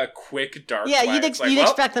such like a quick, dark way. Yeah, you'd It's like,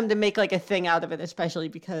 expect them to make like a thing out of it, especially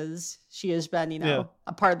because she has been,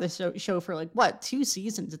 a part of the show for like, what, 2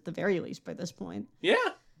 seasons at the very least by this point. Yeah,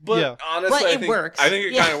 but honestly, But it works. I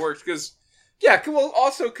think it kind of works because,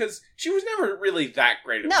 also because she was never really that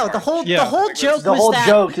great. No, the whole Yeah. joke The was whole that,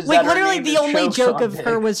 joke is like, that her literally name the is only Chokes joke on of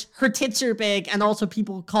her Dick. was her tits are big, and also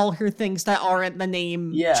people call her things that aren't the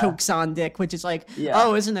name Yeah. Chokes on Dick, which is like, Yeah.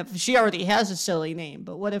 oh, isn't it? She already has a silly name,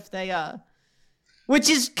 but what if they, which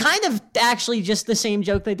is kind of actually just the same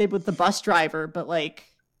joke they did with the bus driver, but like,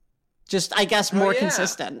 just, I guess, more yeah.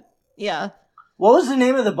 consistent. Yeah. What was the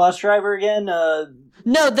name of the bus driver again? No,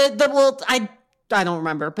 I don't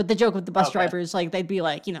remember, but the joke with the bus Okay. driver is like, they'd be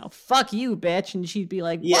like, fuck you, bitch, and she'd be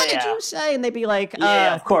like, Yeah, what did yeah. you say? And they'd be like,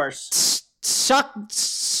 Yeah, of course.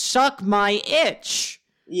 suck my itch.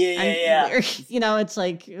 Yeah. It's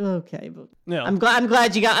like, okay, but Yeah. I'm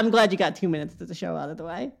glad you got 2 minutes to the show out of the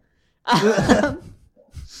way.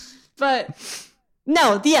 But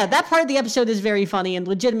no, yeah, that part of the episode is very funny, and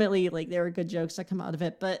legitimately, like, there are good jokes that come out of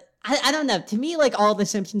it. But I don't know. To me, like, all the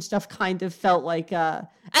Simpsons stuff kind of felt like, and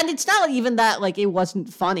it's not even that, like, it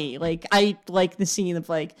wasn't funny. Like, I like the scene of,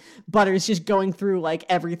 like, Butters just going through, like,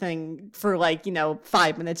 everything for, like,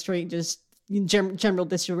 5 minutes straight, just general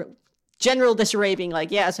disarray being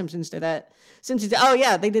like, yeah, Simpsons did that. Simpsons, oh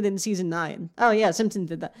yeah, they did it in season 9. Oh yeah, Simpsons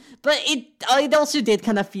did that. But it also did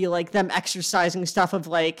kind of feel like them exercising stuff of,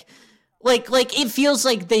 like it feels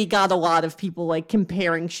like they got a lot of people like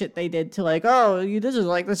comparing shit they did to like, oh, this is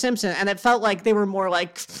like The Simpsons, and it felt like they were more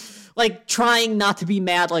like trying not to be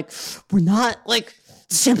mad, like, we're not like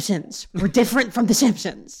Simpsons, we're different from The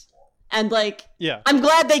Simpsons, and like, yeah, I'm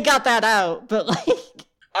glad they got that out, but like,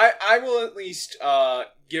 I will at least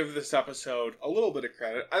give this episode a little bit of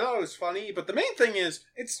credit. I thought it was funny, but the main thing is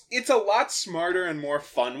it's a lot smarter and more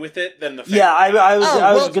fun with it than the. Yeah, I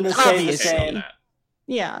was gonna say the same.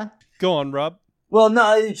 Yeah. Go on, Rob. Well,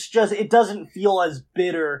 no, it's just it doesn't feel as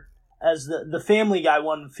bitter as the Family Guy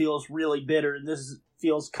one feels really bitter, and this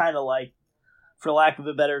feels kind of like, for lack of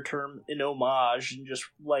a better term, an homage and just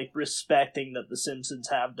like respecting that the Simpsons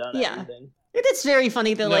have done everything. It is very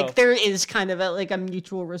funny that like there is kind of a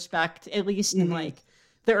mutual respect, at least in like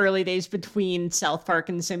the early days between South Park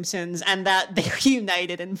and Simpsons, and that they're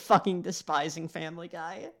united in fucking despising Family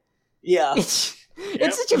Guy. Yeah.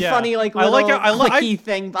 It's such a funny, like, little quickie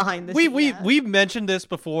thing behind this. We mentioned this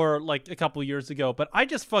before, like, a couple years ago, but I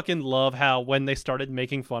just fucking love how when they started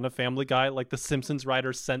making fun of Family Guy, like, the Simpsons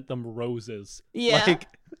writers sent them roses. Yeah. Like,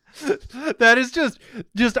 that is just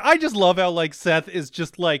I just love how, like, Seth is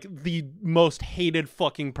just, like, the most hated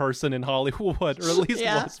fucking person in Hollywood, or at least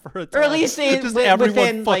was for a time. Or at least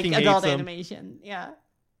within, like, adult animation. Yeah.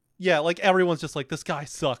 Yeah, like, everyone's just like, this guy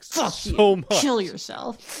sucks so much. Kill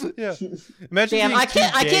yourself. Yeah. Imagine. Damn, I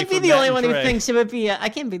can't be the only one who thinks it would be. I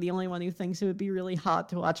can't be the only one who thinks it would be really hot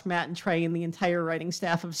to watch Matt and Trey and the entire writing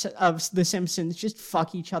staff of The Simpsons just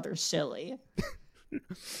fuck each other silly.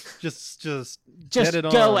 just get it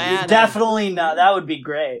go on. at it. Definitely not. That would be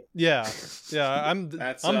great. Yeah. I'm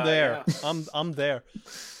there. Yeah. I'm there.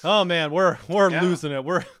 Oh man, we're losing it.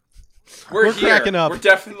 We're here. cracking up. We're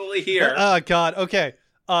definitely here. Oh god. Okay.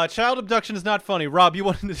 Child abduction is not funny. Rob, you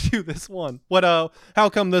wanted to do this one. What? How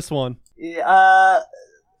come this one?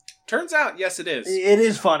 Turns out, yes, it is. It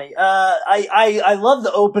is funny. I love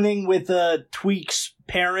the opening with Tweek's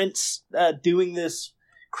parents doing this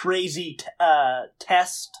crazy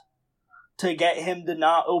test to get him to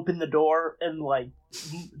not open the door and like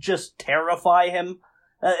just terrify him.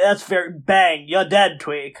 That's very bang. You're dead,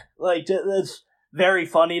 Tweek. Like that's very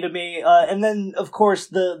funny to me. And then of course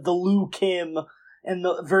the Lou Kim and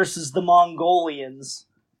versus the Mongolians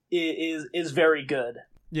is very good.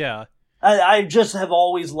 Yeah. I just have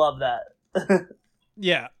always loved that.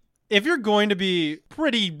 Yeah. If you're going to be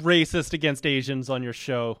pretty racist against Asians on your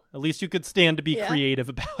show, at least you could stand to be creative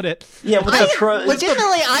about it. Yeah,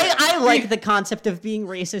 legitimately, I like the concept of being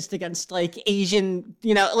racist against like Asian,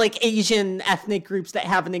 like Asian ethnic groups that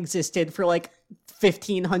haven't existed for like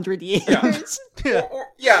 1,500 years.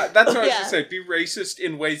 Yeah, that's what I was going to say. Be racist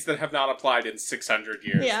in ways that have not applied in 600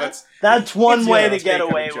 years. Yeah. That's one way to get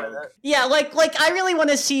away with it. Yeah, like I really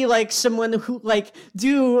want to see like someone who like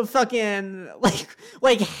do fucking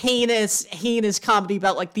like heinous comedy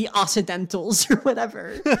about like the Occidentals or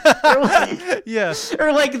whatever. Or like, yes.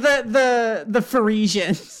 Or like the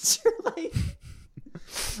Parisians. Like...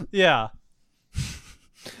 Yeah.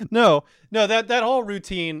 No, that whole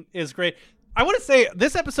routine is great. I want to say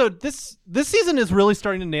this episode, this season is really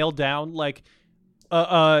starting to nail down like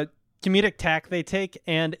comedic tack they take,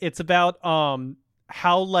 and it's about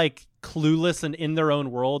how like clueless and in their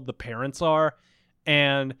own world the parents are,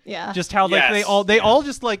 and just how like they all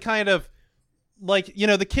just like kind of like,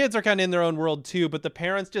 the kids are kind of in their own world too, but the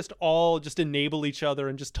parents just all just enable each other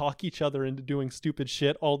and just talk each other into doing stupid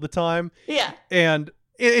shit all the time. Yeah. And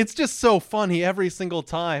it's just so funny every single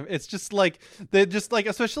time. It's just like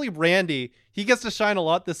especially Randy, he gets to shine a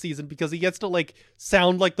lot this season because he gets to like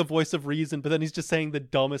sound like the voice of reason, but then he's just saying the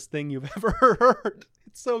dumbest thing you've ever heard.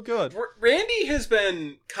 It's so good. Randy has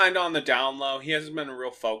been kind of on the down low. He hasn't been a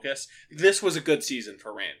real focus. This was a good season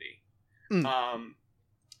for Randy.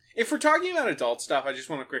 If we're talking about adult stuff, I just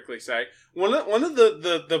want to quickly say one of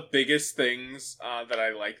the biggest things that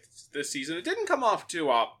I liked this season. It didn't come up too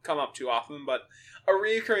often, but a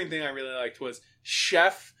reoccurring thing I really liked was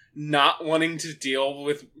Chef not wanting to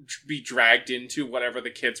be dragged into whatever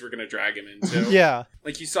the kids were going to drag him into. Yeah,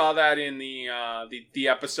 like you saw that in the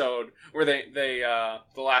episode where they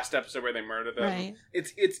the last episode where they murdered them. Right.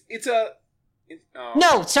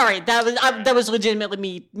 No, sorry, that was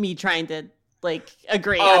legitimately me trying to like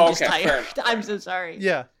agree. Oh, I'm just tired. I'm so sorry.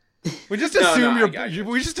 Yeah. We just No, assume I got you.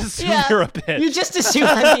 we just assume Yeah. you're a bitch. You just assume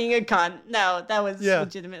I'm being a cunt. No, that was Yeah.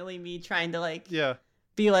 legitimately me trying to like Yeah.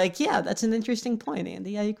 be like, yeah, that's an interesting point,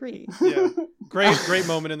 Andy. I agree. Yeah. Great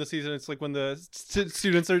moment in the season. It's like when the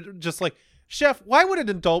students are just like, Chef, why would an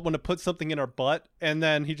adult want to put something in our butt? And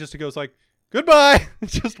then he just goes like, goodbye.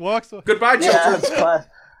 Just walks away. Goodbye, Yeah, children. that's class.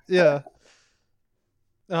 Yeah.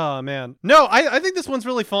 Oh man. No, I think this one's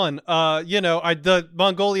really fun. The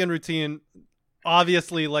Mongolian routine,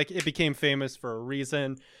 obviously, like, it became famous for a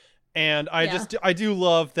reason. And I do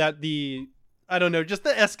love that just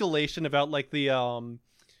the escalation about like the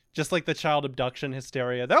just like the child abduction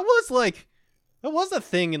hysteria. That was a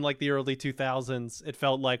thing in like the early 2000s. It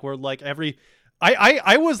felt like where like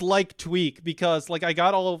I was like Tweak because like I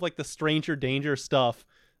got all of like the stranger danger stuff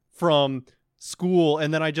from school,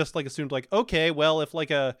 and then I just like assumed like, okay, well, if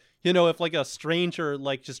like a stranger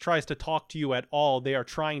like just tries to talk to you at all, they are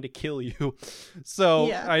trying to kill you. So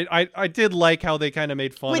Yeah. I did like how they kind of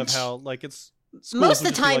made fun of how like it's Most of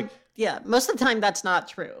the time, most of the time that's not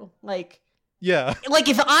true. Like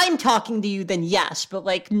if I'm talking to you, then yes, but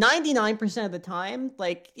like 99% of the time,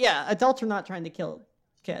 like, yeah, adults are not trying to kill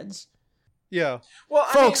kids. Yeah. Well,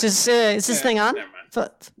 Folks, is this thing on? Never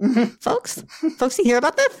mind. Folks, you hear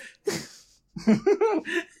about this?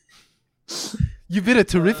 You've been a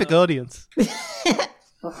terrific audience.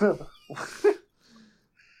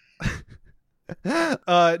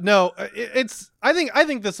 No, I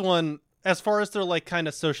think this one, as far as their like kind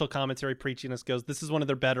of social commentary preachiness goes, this is one of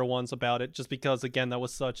their better ones about it, just because again that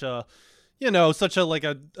was such a like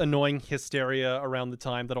a annoying hysteria around the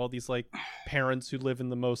time that all these like parents who live in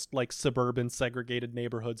the most like suburban segregated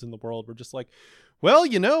neighborhoods in the world were just like, well,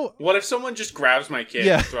 What if someone just grabs my kid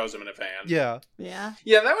and throws him in a van? Yeah.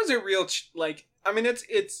 Yeah, that was a real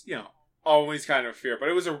it's always kind of fear, but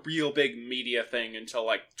it was a real big media thing until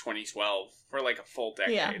like 2012 for like a full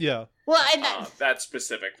decade. Yeah. Well, that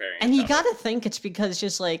specific variant. and you of got it. to think it's because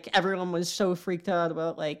just like everyone was so freaked out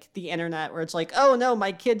about like the internet, where it's like, oh no,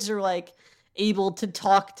 my kids are like able to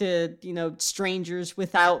talk to strangers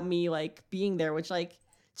without me like being there, which like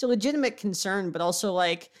it's a legitimate concern, but also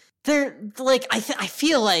like they're like I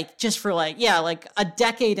feel like just for like like a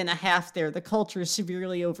decade and a half there, the culture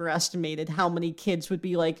severely overestimated how many kids would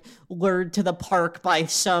be like lured to the park by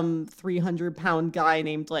some 300-pound guy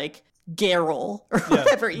named like Garrel or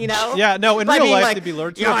whatever, Yeah, no, in By real being life like, to be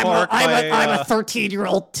lured to the park I'm a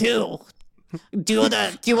 13-year-old too. Do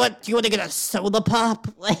you want to get a soda pop?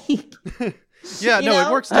 Like, yeah, you no, know?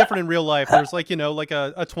 it works different in real life. There's like, like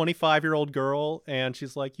a 25-year-old girl, and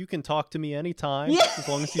she's like, you can talk to me anytime as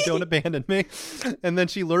long as you don't abandon me. And then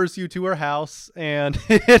she lures you to her house, and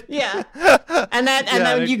and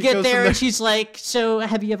then you it get goes there, from and she's like, so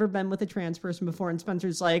have you ever been with a trans person before? And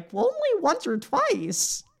Spencer's like, well, only once or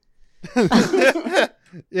twice.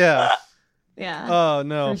 Yeah. Yeah. Oh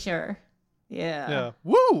no. For sure. Yeah. Yeah.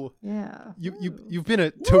 Woo! Yeah. You've been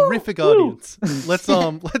a terrific audience. Let's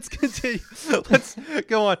continue. Let's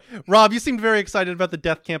go on. Rob, you seemed very excited about the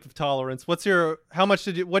Death Camp of Tolerance. what do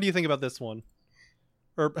you think about this one?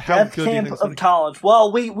 Or how Death good do you Camp think of Tolerance.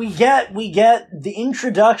 Well, we get the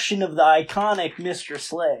introduction of the iconic Mr.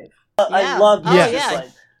 Slave. I love Mr.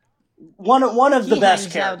 Slave. One of the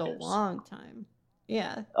best hangs out characters. a long time.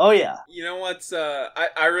 Yeah. Oh yeah. You know what's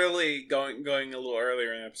I really going a little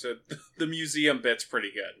earlier in the episode, the museum bit's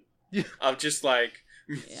pretty good. Yeah. Of just like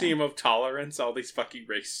Museum of Tolerance, all these fucking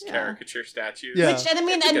race caricature statues. Yeah. Which, and I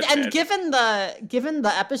mean, It's a good and bit. given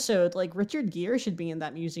the episode, like Richard Gere should be in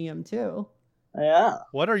that museum too, Yeah.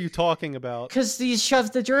 What are you talking about? because he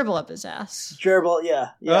shoved the gerbil up his ass. Gerbil,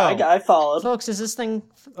 yeah. Oh. I followed. Folks, is this thing?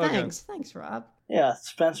 Okay. Thanks, Rob. Yeah,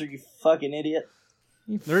 Spencer, you fucking idiot.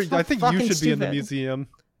 I think you should be in the museum.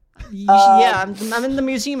 Yeah, I'm in the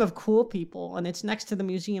Museum of Cool People, and it's next to the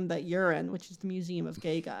museum that you're in, which is the Museum of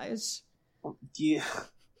Gay Guys. Yeah.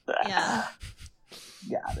 Yeah.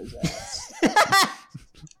 God, his ass.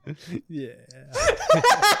 Yeah.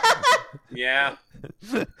 Yeah.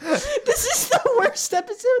 This is the worst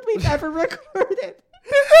episode we've ever recorded.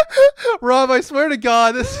 Rob, I swear to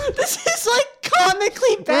God, this is like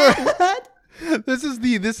comically bad. this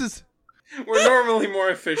is We're normally more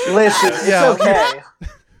efficient. Listen, it's Yeah. okay.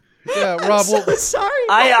 yeah, Rob. I'm so sorry.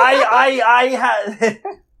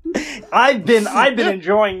 I've been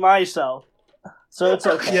enjoying myself, so it's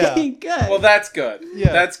okay. Yeah. Good. Well, that's good.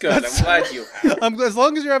 Yeah. That's good. I'm glad you have. As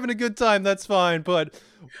long as you're having a good time, that's fine. But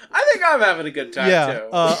I think I'm having a good time too.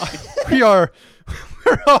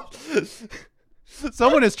 we're all,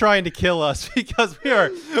 someone is trying to kill us because we are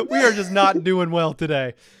just not doing well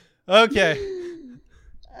today. Okay.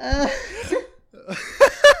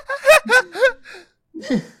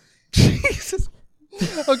 Jesus.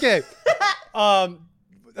 Okay.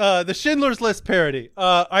 The Schindler's List parody.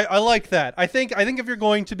 I like that. I think if you're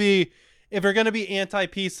going to be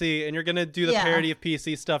anti-PC and you're gonna do the parody of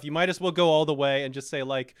PC stuff, you might as well go all the way and just say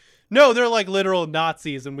like, no, they're like literal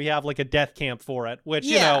Nazis and we have like a death camp for it. Which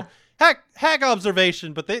you know, hack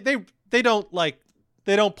observation, but they don't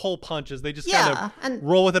pull punches. They just kind of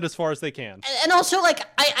roll with it as far as they can. And also, like,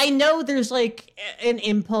 I know there's, like, an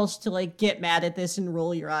impulse to, like, get mad at this and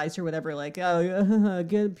roll your eyes or whatever. Like, oh,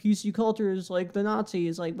 good PC culture is, like, the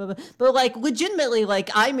Nazis. Like, blah, blah. But, like, legitimately, like,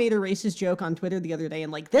 I made a racist joke on Twitter the other day,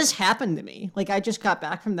 and, like, this happened to me. Like, I just got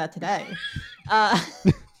back from that today.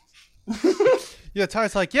 Yeah,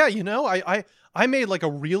 Ty's like, yeah, you know, I made like a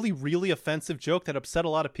really, really offensive joke that upset a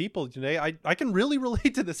lot of people today. I can really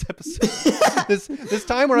relate to this episode. this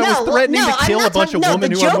time where I was threatening to kill a bunch of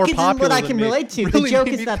women who are more popular than me. The joke isn't what I can relate to. Really the joke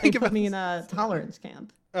is that they put me in a tolerance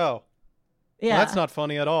camp. Oh. Yeah. Well, that's not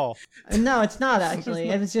funny at all. No, it's not actually.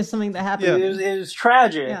 It was just something that happened. Yeah. It was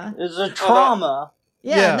tragic. Yeah. It was a trauma.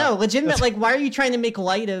 No, legitimate. Like, why are you trying to make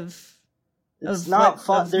light of? It's not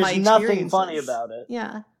fun. There's nothing funny about it.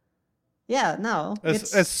 Yeah. Yeah, no.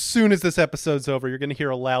 As soon as this episode's over, you're going to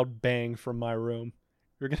hear a loud bang from my room.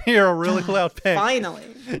 You're going to hear a really loud bang. Finally.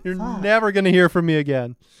 You're never going to hear from me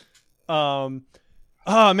again. Oh,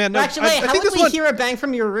 man. No, actually, how would we hear a bang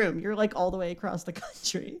from your room? You're like all the way across the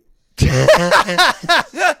country.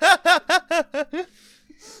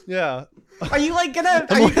 Yeah. Are you like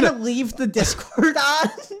gonna leave the Discord on?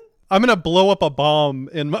 I'm gonna blow up a bomb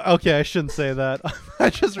in my... Okay, I shouldn't say that. I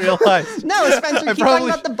just realized. No, Spencer, keep talking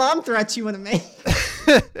about the bomb threats you want to make.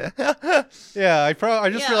 Yeah, I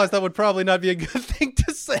just realized that would probably not be a good thing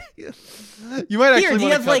to say. You might actually. Do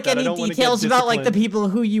you have like any details about like the people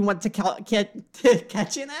who you want to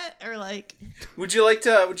catch in it, or like? Would you like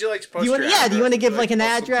to post? Do you want to give like an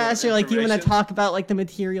address, or like do you want to talk about like the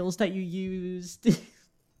materials that you used?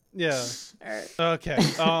 Yeah. Okay.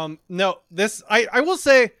 No, this I will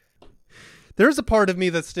say. There's a part of me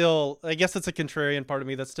that still, I guess it's a contrarian part of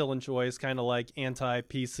me that still enjoys kind of like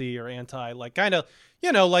anti-PC or anti, like kind of,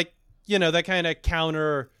 that kind of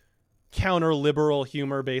counter liberal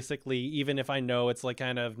humor, basically, even if I know it's like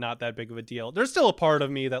kind of not that big of a deal. There's still a part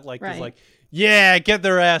of me that like is like, yeah, get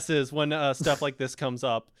their asses when stuff like this comes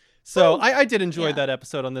up. So I did enjoy that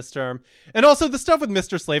episode on this term. And also the stuff with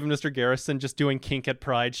Mr. Slave and Mr. Garrison just doing kink at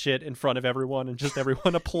pride shit in front of everyone and just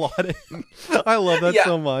everyone applauding. I love that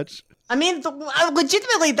so much. I mean,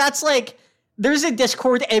 legitimately, that's like, there's a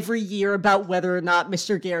Discord every year about whether or not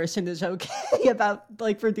Mr. Garrison is okay about,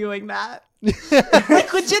 like, for doing that.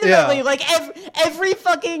 Like, legitimately, like, every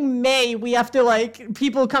fucking May, we have to, like,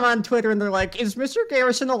 people come on Twitter and they're like, is Mr.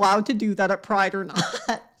 Garrison allowed to do that at Pride or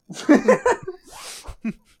not?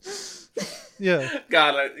 Yeah.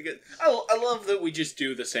 God, I love that we just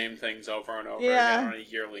do the same things over and over again on a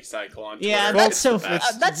yearly cycle on Twitter. Yeah, that's so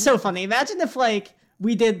funny. Imagine if, like,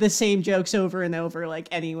 we did the same jokes over and over, like,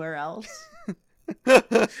 anywhere else. Well,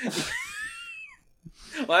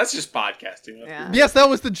 that's just podcasting. Yeah. Yes, that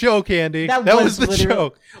was the joke, Andy. That was the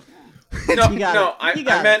joke.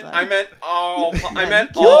 I meant all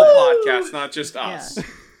podcasts, not just us. Yeah.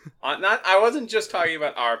 I wasn't just talking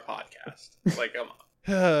about our podcast. Like, come on.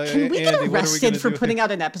 Can we get arrested for putting out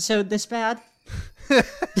an episode this bad?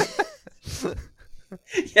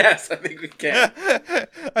 Yes, I think we can.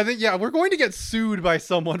 I think, we're going to get sued by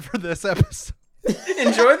someone for this episode.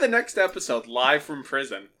 Enjoy the next episode, live from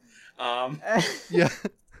prison. Yeah.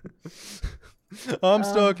 I'm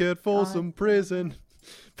stuck at Folsom Prison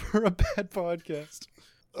for a bad podcast.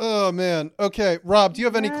 Oh, man. Okay, Rob, do you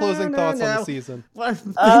have any closing thoughts on the season? No,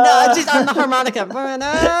 just on the harmonica.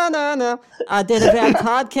 No. I did a bad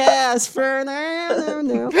podcast for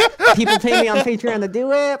no. People pay me on Patreon to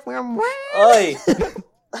do it. Oi.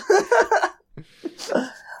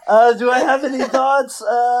 Do I have any thoughts?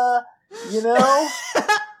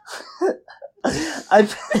 I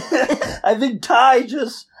think Ty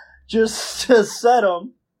just said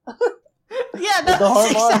them. Yeah,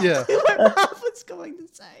 that's exactly what Rob was going to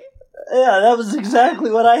say. Yeah, that was exactly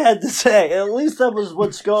what I had to say. At least that was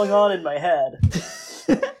what's going on in my head.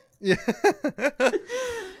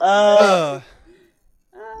 Well,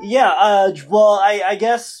 I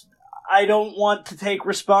guess I don't want to take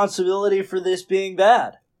responsibility for this being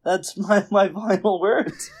bad. That's my final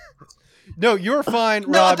words. No, you're fine,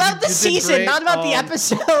 Rob. No, about the season, not about the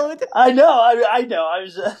episode. I know. I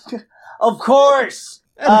was, of course.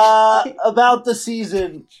 About the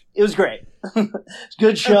season, it was great.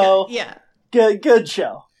 Good show. Okay, yeah. Good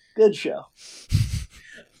show. Good show.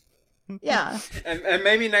 Yeah. And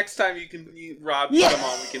maybe next time Rob, come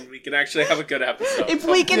on. We can actually have a good episode. If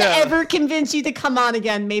we can ever convince you to come on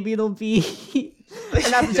again, maybe it'll be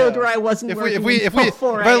an episode where I wasn't working if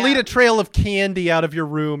I lead a trail of candy out of your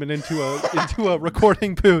room and into a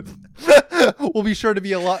recording booth, we'll be sure to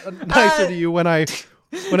be a lot nicer to you when I've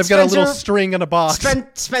got a little string in a box.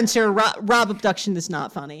 Spencer, Rob abduction is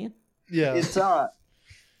not funny. Yeah, It's not.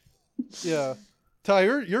 Yeah, Ty,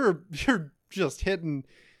 you're just hitting.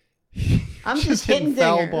 I'm just hitting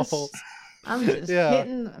foul dingers. balls. I'm just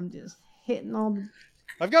hitting all the.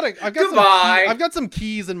 I've got some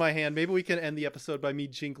keys in my hand. Maybe we can end the episode by me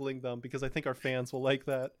jingling them because I think our fans will like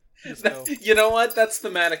that. You know what? That's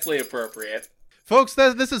thematically appropriate. Folks,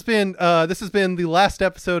 this has been the last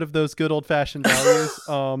episode of Those Good Old Fashioned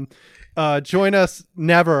Values. Join us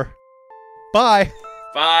never. Bye.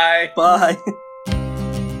 Bye. Bye.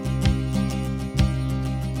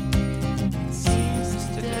 Seems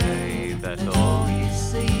today that all you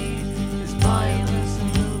see is violence in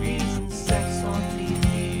movies and sex on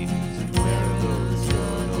TV, and where are those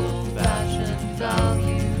good old-fashioned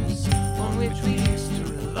values on which we used to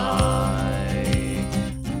rely?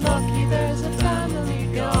 Lucky there's a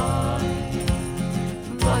family guy.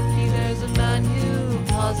 Lucky there's a man who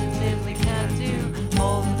positively can do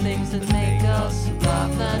all the things that make us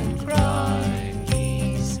laugh and cry.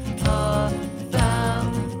 He's a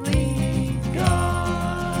family guy.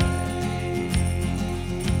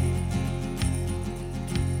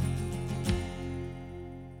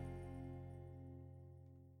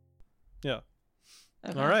 Yeah.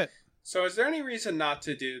 Okay. All right. So, is there any reason not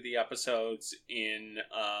to do the episodes in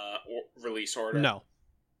release order? No.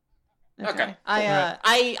 Okay.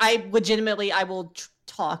 I legitimately I will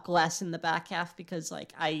talk less in the back half because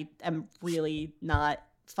like I am really not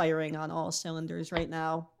firing on all cylinders right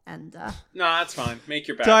now, and No, that's fine. Make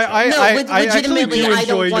your back. So legitimately I actually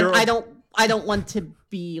do enjoy I don't want to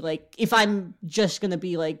be like, if I'm just gonna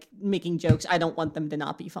be like making jokes, I don't want them to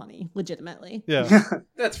not be funny. Legitimately. Yeah.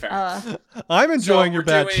 That's fair. I'm enjoying your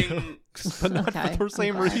bad doing... jokes, but not Okay, for the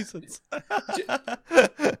same okay. reasons.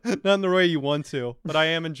 Not in the way you want to, but I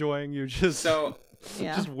am enjoying you just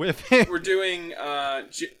Yeah. just whipping. We're doing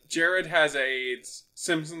Jared Has AIDS,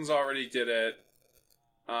 Simpsons already did it,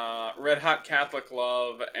 Red Hot Catholic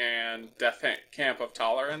Love, and Death Camp of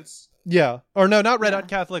Tolerance. Yeah. Or no, not Red Hot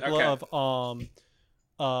Yeah. Catholic Okay. Love.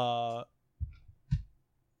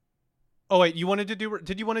 Oh wait, you wanted to do?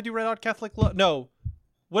 Did you want to do Red Hot Catholic Love? No.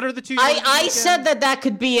 What are the two? I said that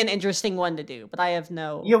could be an interesting one to do, but I have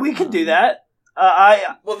no. Yeah, we could do that.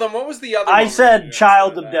 Well, then what was the other one? I we said did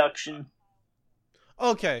child after that? abduction.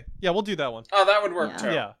 Okay. Yeah, we'll do that one. Oh, that would work Yeah.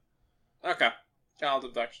 too. Yeah. Okay. Child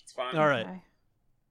abduction's fine. All right. Okay.